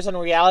his years on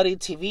reality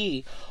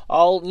TV,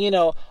 all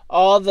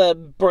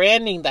the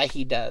branding that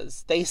he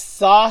does. They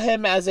saw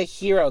him as a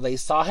hero. They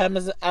saw him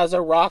as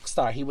a rock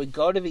star. He would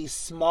go to these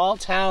small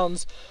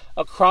towns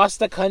across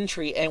the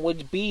country and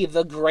would be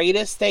the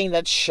greatest thing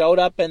that showed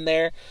up in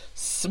their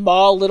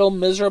small little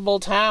miserable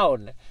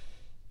town.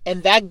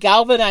 And that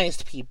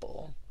galvanized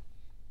people.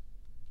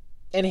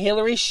 And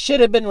Hillary should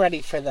have been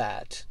ready for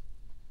that.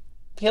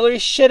 Hillary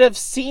should have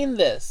seen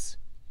this.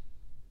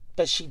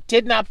 But she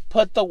did not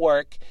put the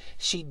work.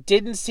 She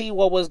didn't see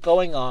what was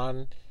going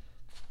on.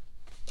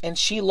 And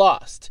she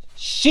lost.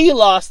 She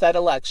lost that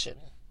election.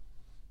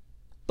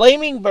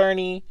 Blaming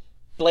Bernie,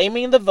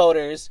 blaming the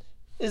voters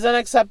is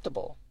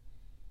unacceptable.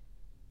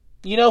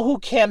 You know who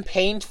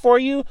campaigned for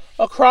you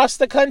across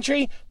the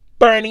country?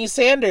 Bernie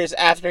Sanders,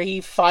 after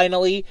he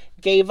finally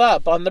gave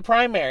up on the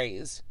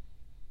primaries.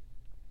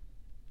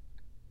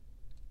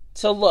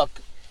 So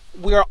look,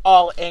 we're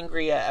all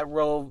angry at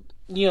Roe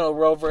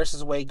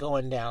versus Wade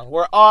going down.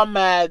 We're all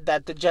mad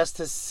that the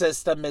justice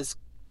system is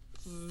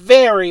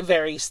very,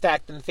 very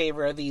stacked in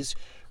favor of these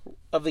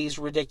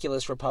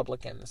ridiculous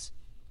Republicans.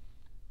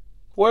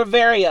 We're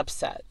very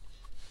upset.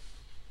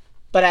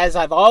 But as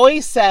I've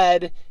always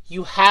said,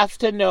 you have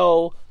to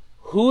know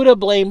who to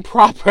blame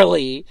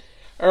properly,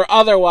 or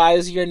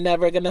otherwise you're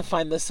never going to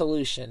find the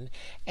solution.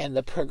 And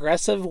the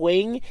progressive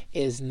wing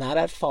is not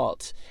at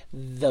fault.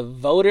 The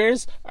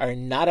voters are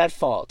not at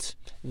fault.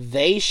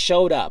 They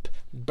showed up.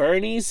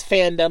 Bernie's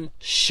fandom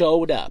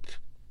showed up.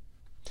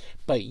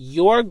 But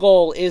your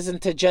goal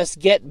isn't to just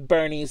get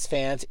Bernie's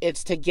fans.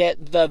 It's to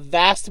get the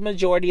vast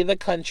majority of the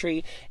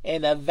country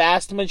and a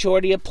vast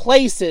majority of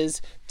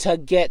places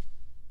to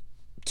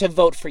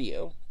vote for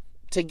you.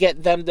 To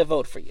get them to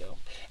vote for you.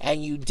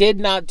 And you did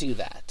not do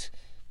that.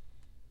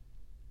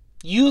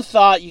 You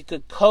thought you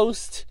could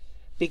coast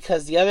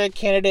because the other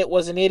candidate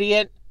was an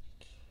idiot.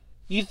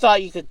 You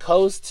thought you could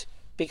coast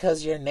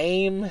because your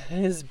name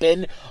has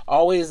been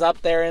always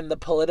up there in the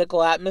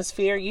political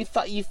atmosphere. You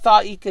thought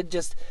you could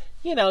just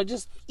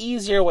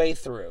ease your way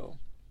through.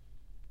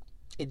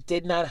 It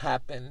did not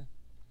happen.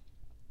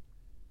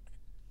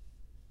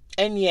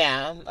 And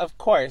yeah, of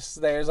course,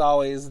 there's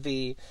always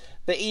the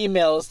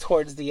emails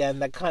towards the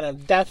end that kind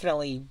of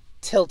definitely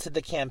tilted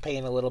the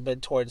campaign a little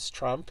bit towards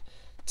Trump.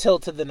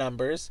 Tilted the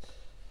numbers.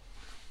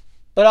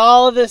 But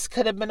all of this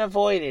could have been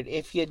avoided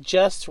if you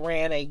just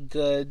ran a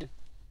good,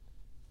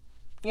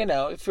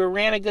 if you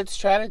ran a good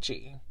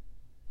strategy.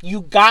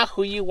 You got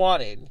who you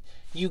wanted.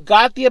 You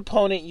got the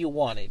opponent you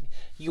wanted.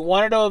 You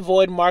wanted to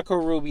avoid Marco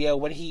Rubio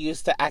when he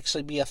used to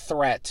actually be a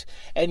threat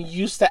and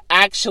used to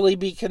actually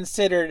be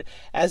considered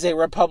as a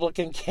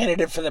Republican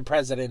candidate for the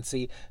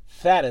presidency.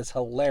 That is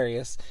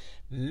hilarious.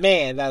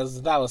 Man, that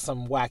was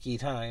some wacky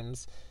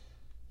times.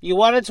 You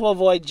wanted to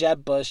avoid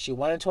Jeb Bush. You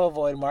wanted to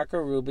avoid Marco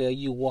Rubio.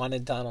 You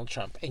wanted Donald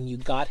Trump. And you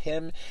got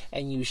him,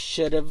 and you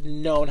should have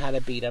known how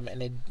to beat him,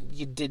 and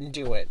you didn't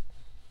do it.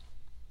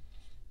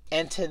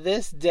 And to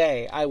this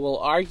day, I will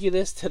argue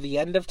this to the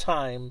end of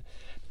time,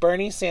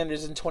 Bernie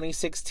Sanders in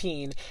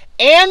 2016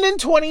 and in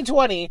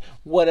 2020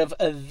 would have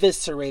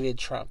eviscerated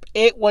Trump.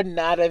 It would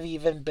not have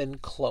even been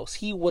close.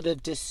 He would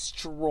have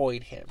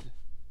destroyed him.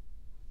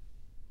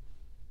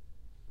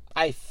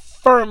 I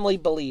firmly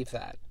believe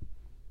that.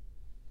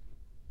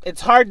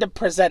 It's hard to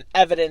present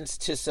evidence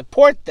to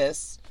support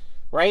this,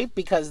 right?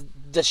 Because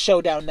the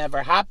showdown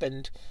never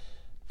happened.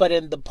 But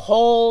in the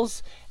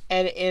polls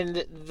and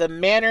in the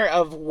manner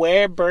of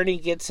where Bernie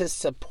gets his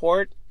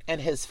support and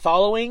his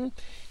following,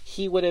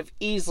 he would have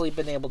easily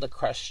been able to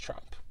crush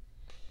Trump.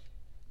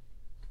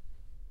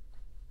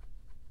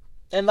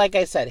 And like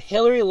I said,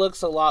 Hillary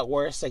looks a lot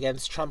worse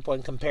against Trump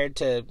when compared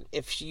to,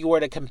 if you were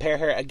to compare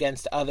her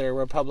against other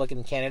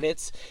Republican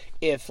candidates,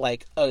 if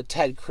like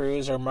Ted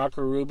Cruz or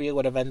Marco Rubio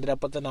would have ended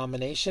up with the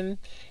nomination,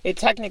 it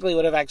technically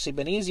would have actually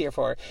been easier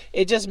for her.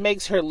 It just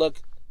makes her look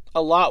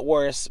a lot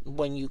worse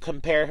when you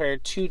compare her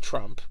to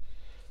Trump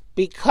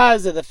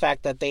because of the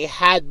fact that they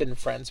had been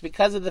friends,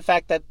 because of the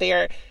fact that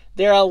they're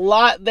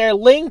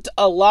linked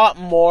a lot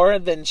more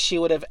than she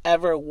would have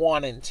ever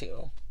wanted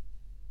to.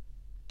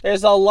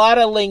 There's a lot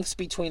of links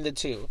between the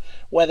two,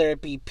 whether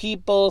it be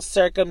people,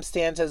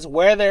 circumstances,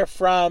 where they're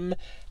from,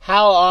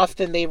 how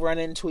often they run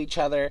into each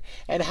other,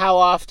 and how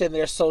often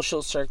their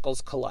social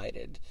circles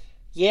collided.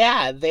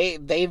 Yeah,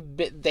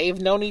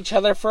 they've known each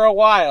other for a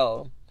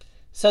while,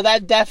 so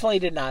that definitely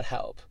did not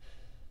help.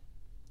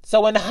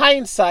 So in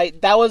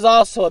hindsight, that was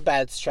also a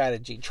bad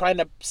strategy, trying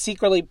to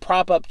secretly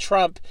prop up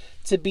Trump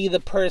to be the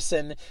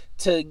person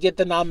to get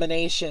the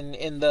nomination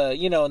in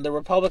the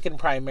Republican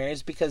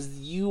primaries because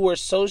you were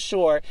so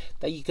sure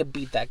that you could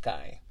beat that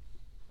guy.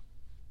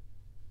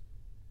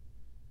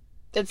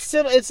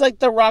 It's like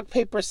the rock,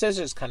 paper,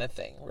 scissors kind of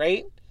thing,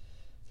 right?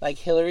 Like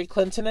Hillary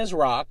Clinton is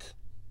rock,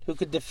 who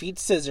could defeat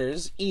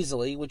scissors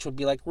easily, which would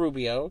be like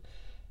Rubio,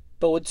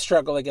 but would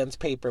struggle against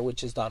paper,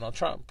 which is Donald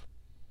Trump.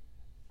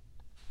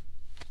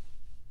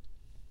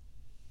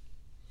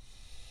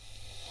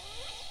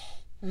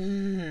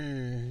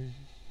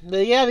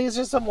 But yeah, these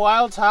are some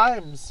wild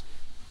times.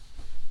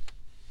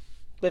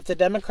 If the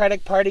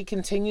Democratic Party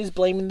continues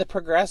blaming the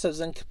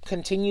progressives and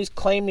continues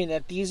claiming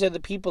that these are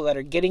the people that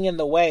are getting in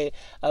the way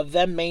of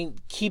them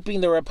keeping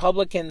the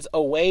Republicans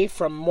away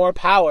from more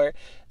power,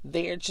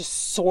 they are just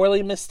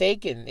sorely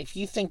mistaken. If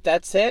you think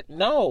that's it,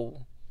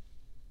 no.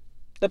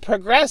 The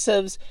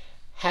progressives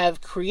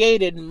have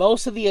created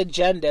most of the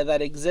agenda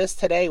that exists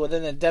today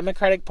within the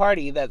Democratic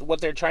Party, that what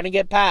they're trying to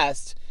get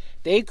past.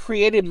 They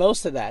created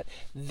most of that.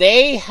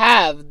 They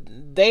have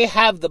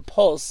the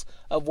pulse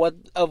of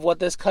what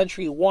this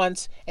country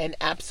wants and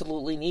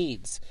absolutely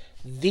needs.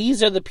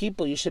 These are the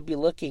people you should be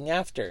looking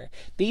after.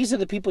 These are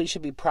the people you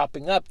should be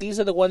propping up. These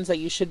are the ones that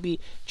you should be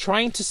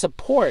trying to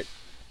support.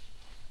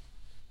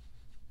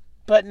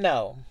 But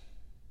no.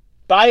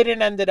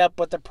 Biden ended up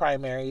with the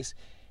primaries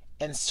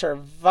and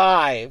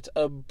survived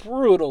a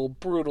brutal,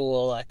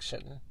 brutal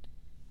election.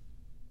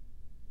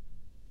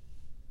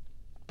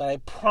 But I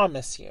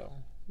promise you,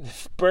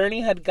 if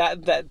Bernie had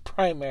gotten that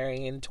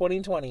primary in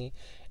 2020,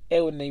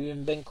 it wouldn't have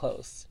even been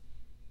close.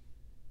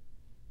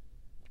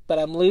 But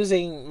I'm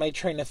losing my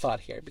train of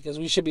thought here because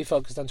we should be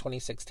focused on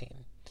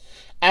 2016.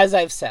 As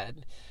I've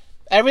said,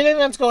 everything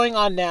that's going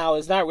on now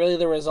is not really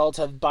the result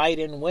of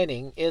Biden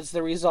winning. It's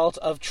the result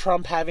of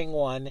Trump having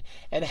won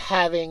and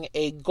having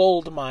a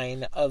gold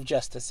mine of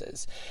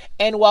justices.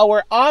 And while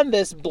we're on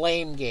this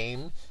blame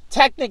game,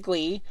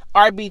 technically,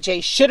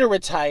 RBJ should have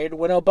retired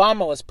when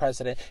Obama was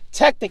president.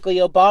 Technically,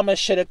 Obama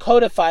should have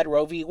codified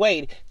Roe v.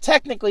 Wade.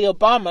 Technically,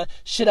 Obama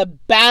should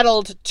have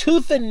battled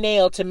tooth and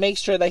nail to make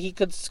sure that he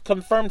could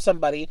confirm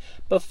somebody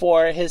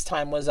before his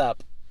time was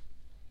up.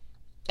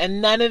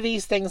 And none of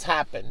these things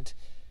happened.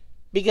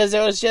 Because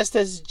there was just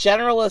this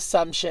general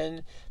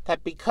assumption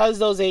that because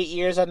those 8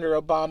 years under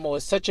Obama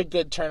was such a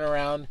good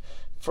turnaround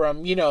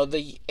from,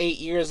 the 8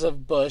 years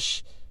of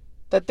Bush,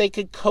 that they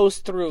could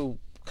coast through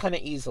kind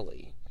of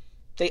easily.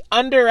 They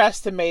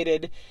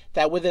underestimated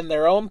that within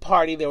their own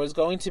party there was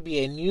going to be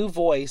a new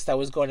voice that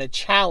was going to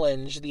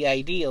challenge the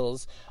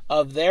ideals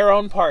of their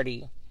own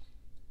party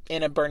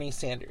in a Bernie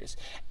Sanders.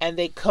 And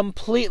they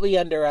completely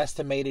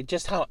underestimated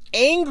just how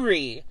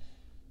angry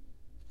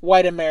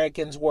white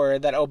Americans were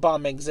that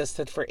Obama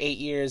existed for 8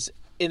 years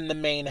in the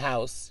main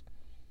house.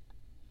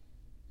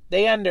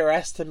 They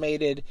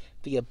underestimated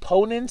the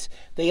opponent.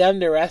 They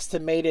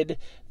underestimated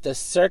the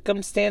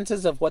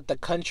circumstances of what the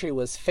country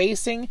was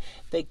facing.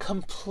 They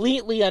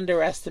completely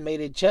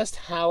underestimated just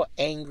how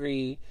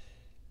angry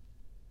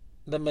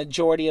the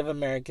majority of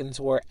Americans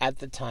were at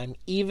the time,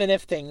 even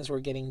if things were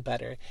getting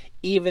better,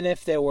 even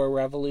if there were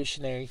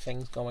revolutionary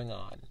things going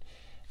on.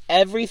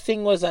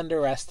 Everything was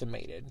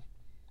underestimated.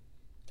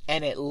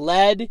 And it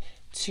led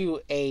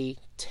to a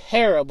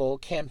terrible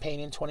campaign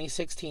in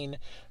 2016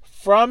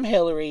 from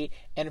Hillary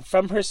and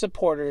from her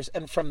supporters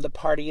and from the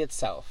party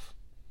itself.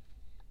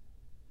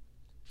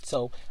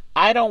 So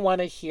I don't want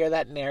to hear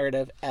that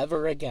narrative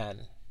ever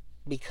again,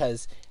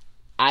 because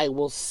I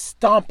will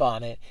stomp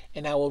on it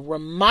and I will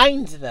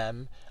remind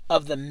them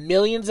of the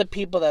millions of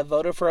people that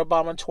voted for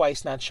Obama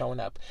twice not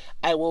showing up.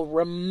 I will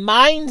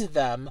remind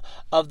them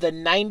of the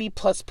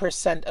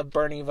 90+% of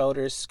Bernie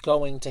voters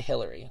going to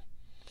Hillary.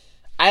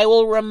 I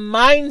will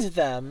remind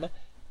them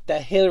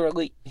that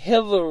Hillary,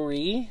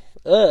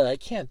 I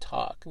can't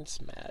talk, I'm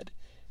just mad,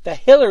 that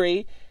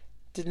Hillary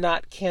did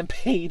not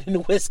campaign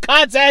in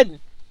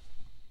Wisconsin.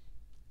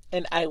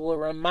 And I will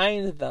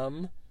remind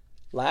them,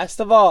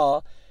 last of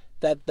all,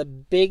 that the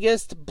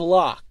biggest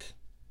bloc,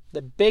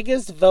 the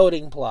biggest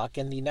voting bloc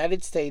in the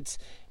United States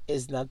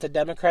is not the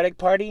Democratic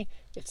Party,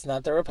 it's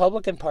not the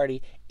Republican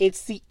Party,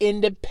 it's the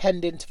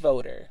independent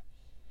voter.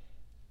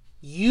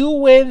 You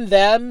win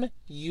them,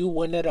 you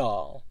win it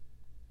all.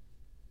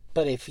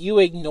 But if you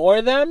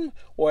ignore them,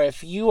 or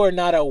if you are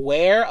not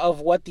aware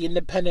of what the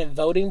independent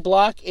voting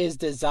bloc is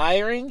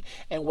desiring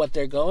and what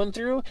they're going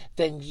through,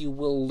 then you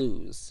will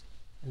lose.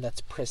 And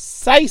that's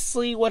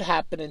precisely what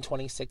happened in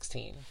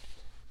 2016.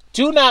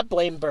 Do not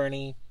blame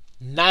Bernie.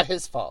 Not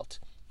his fault.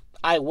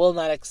 I will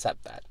not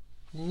accept that.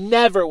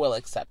 Never will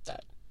accept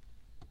that.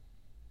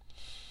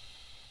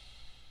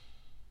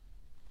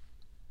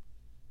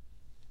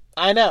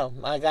 I know.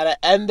 I gotta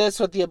end this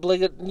with the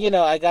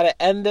I gotta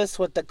end this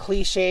with the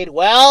cliched,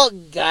 well,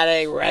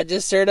 gotta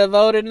register to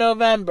vote in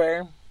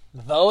November.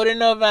 Vote in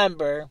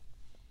November.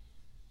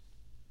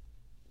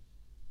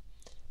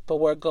 But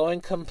we're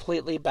going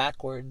completely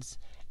backwards.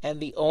 And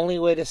the only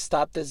way to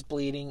stop this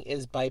bleeding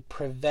is by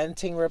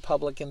preventing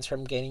Republicans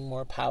from gaining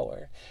more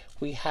power.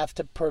 We have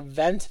to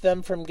prevent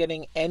them from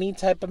getting any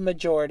type of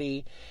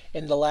majority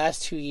in the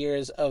last 2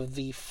 years of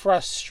the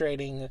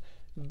frustrating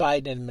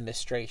Biden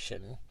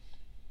administration.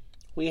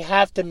 We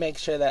have to make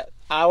sure that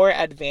our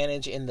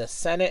advantage in the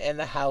Senate and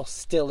the House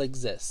still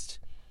exists.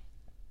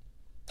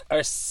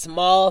 Our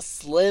small,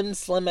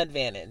 slim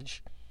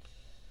advantage.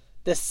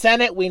 The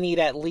Senate, we need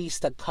at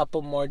least a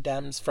couple more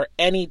Dems for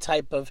any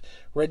type of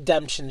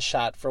redemption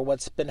shot for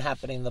what's been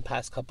happening the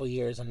past couple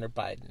years under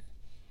Biden.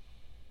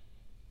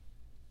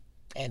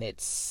 And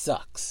it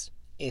sucks.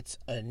 It's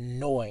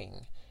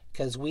annoying.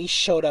 Because we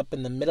showed up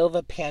in the middle of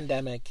a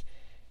pandemic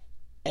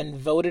and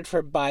voted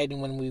for Biden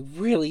when we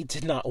really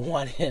did not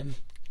want him.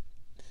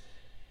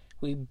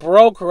 We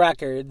broke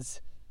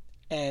records,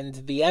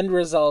 and the end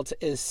result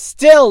is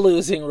still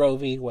losing Roe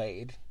v.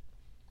 Wade.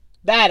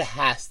 That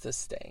has to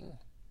sting.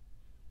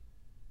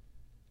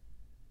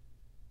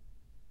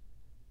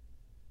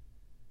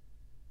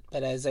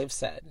 But as I've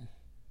said,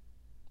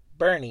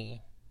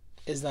 Bernie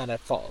is not at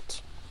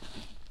fault.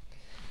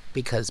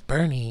 Because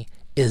Bernie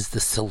is the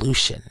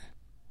solution.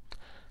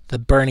 The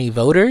Bernie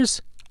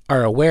voters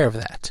are aware of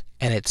that.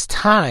 And it's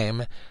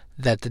time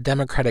that the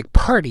Democratic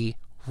Party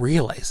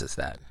realizes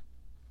that.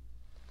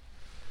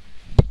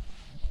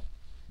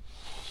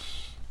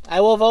 I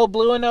will vote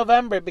blue in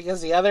November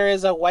because the other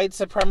is a white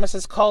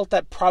supremacist cult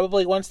that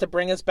probably wants to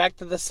bring us back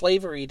to the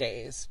slavery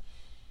days.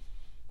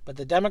 But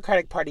the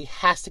Democratic Party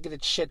has to get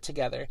its shit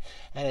together.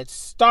 And it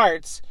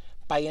starts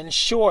by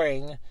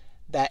ensuring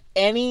that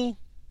anyone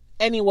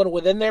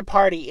within their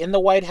party in the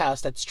White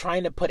House that's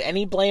trying to put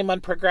any blame on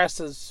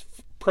progressives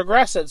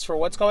for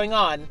what's going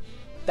on,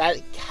 that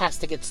has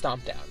to get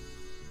stomped down.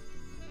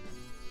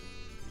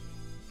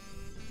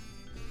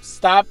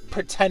 Stop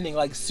pretending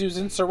like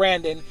Susan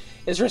Sarandon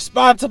is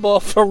responsible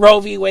for Roe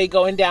v. Wade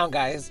going down,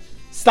 guys.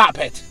 Stop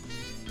it.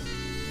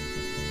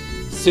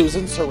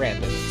 Susan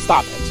Sarandon.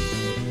 Stop it.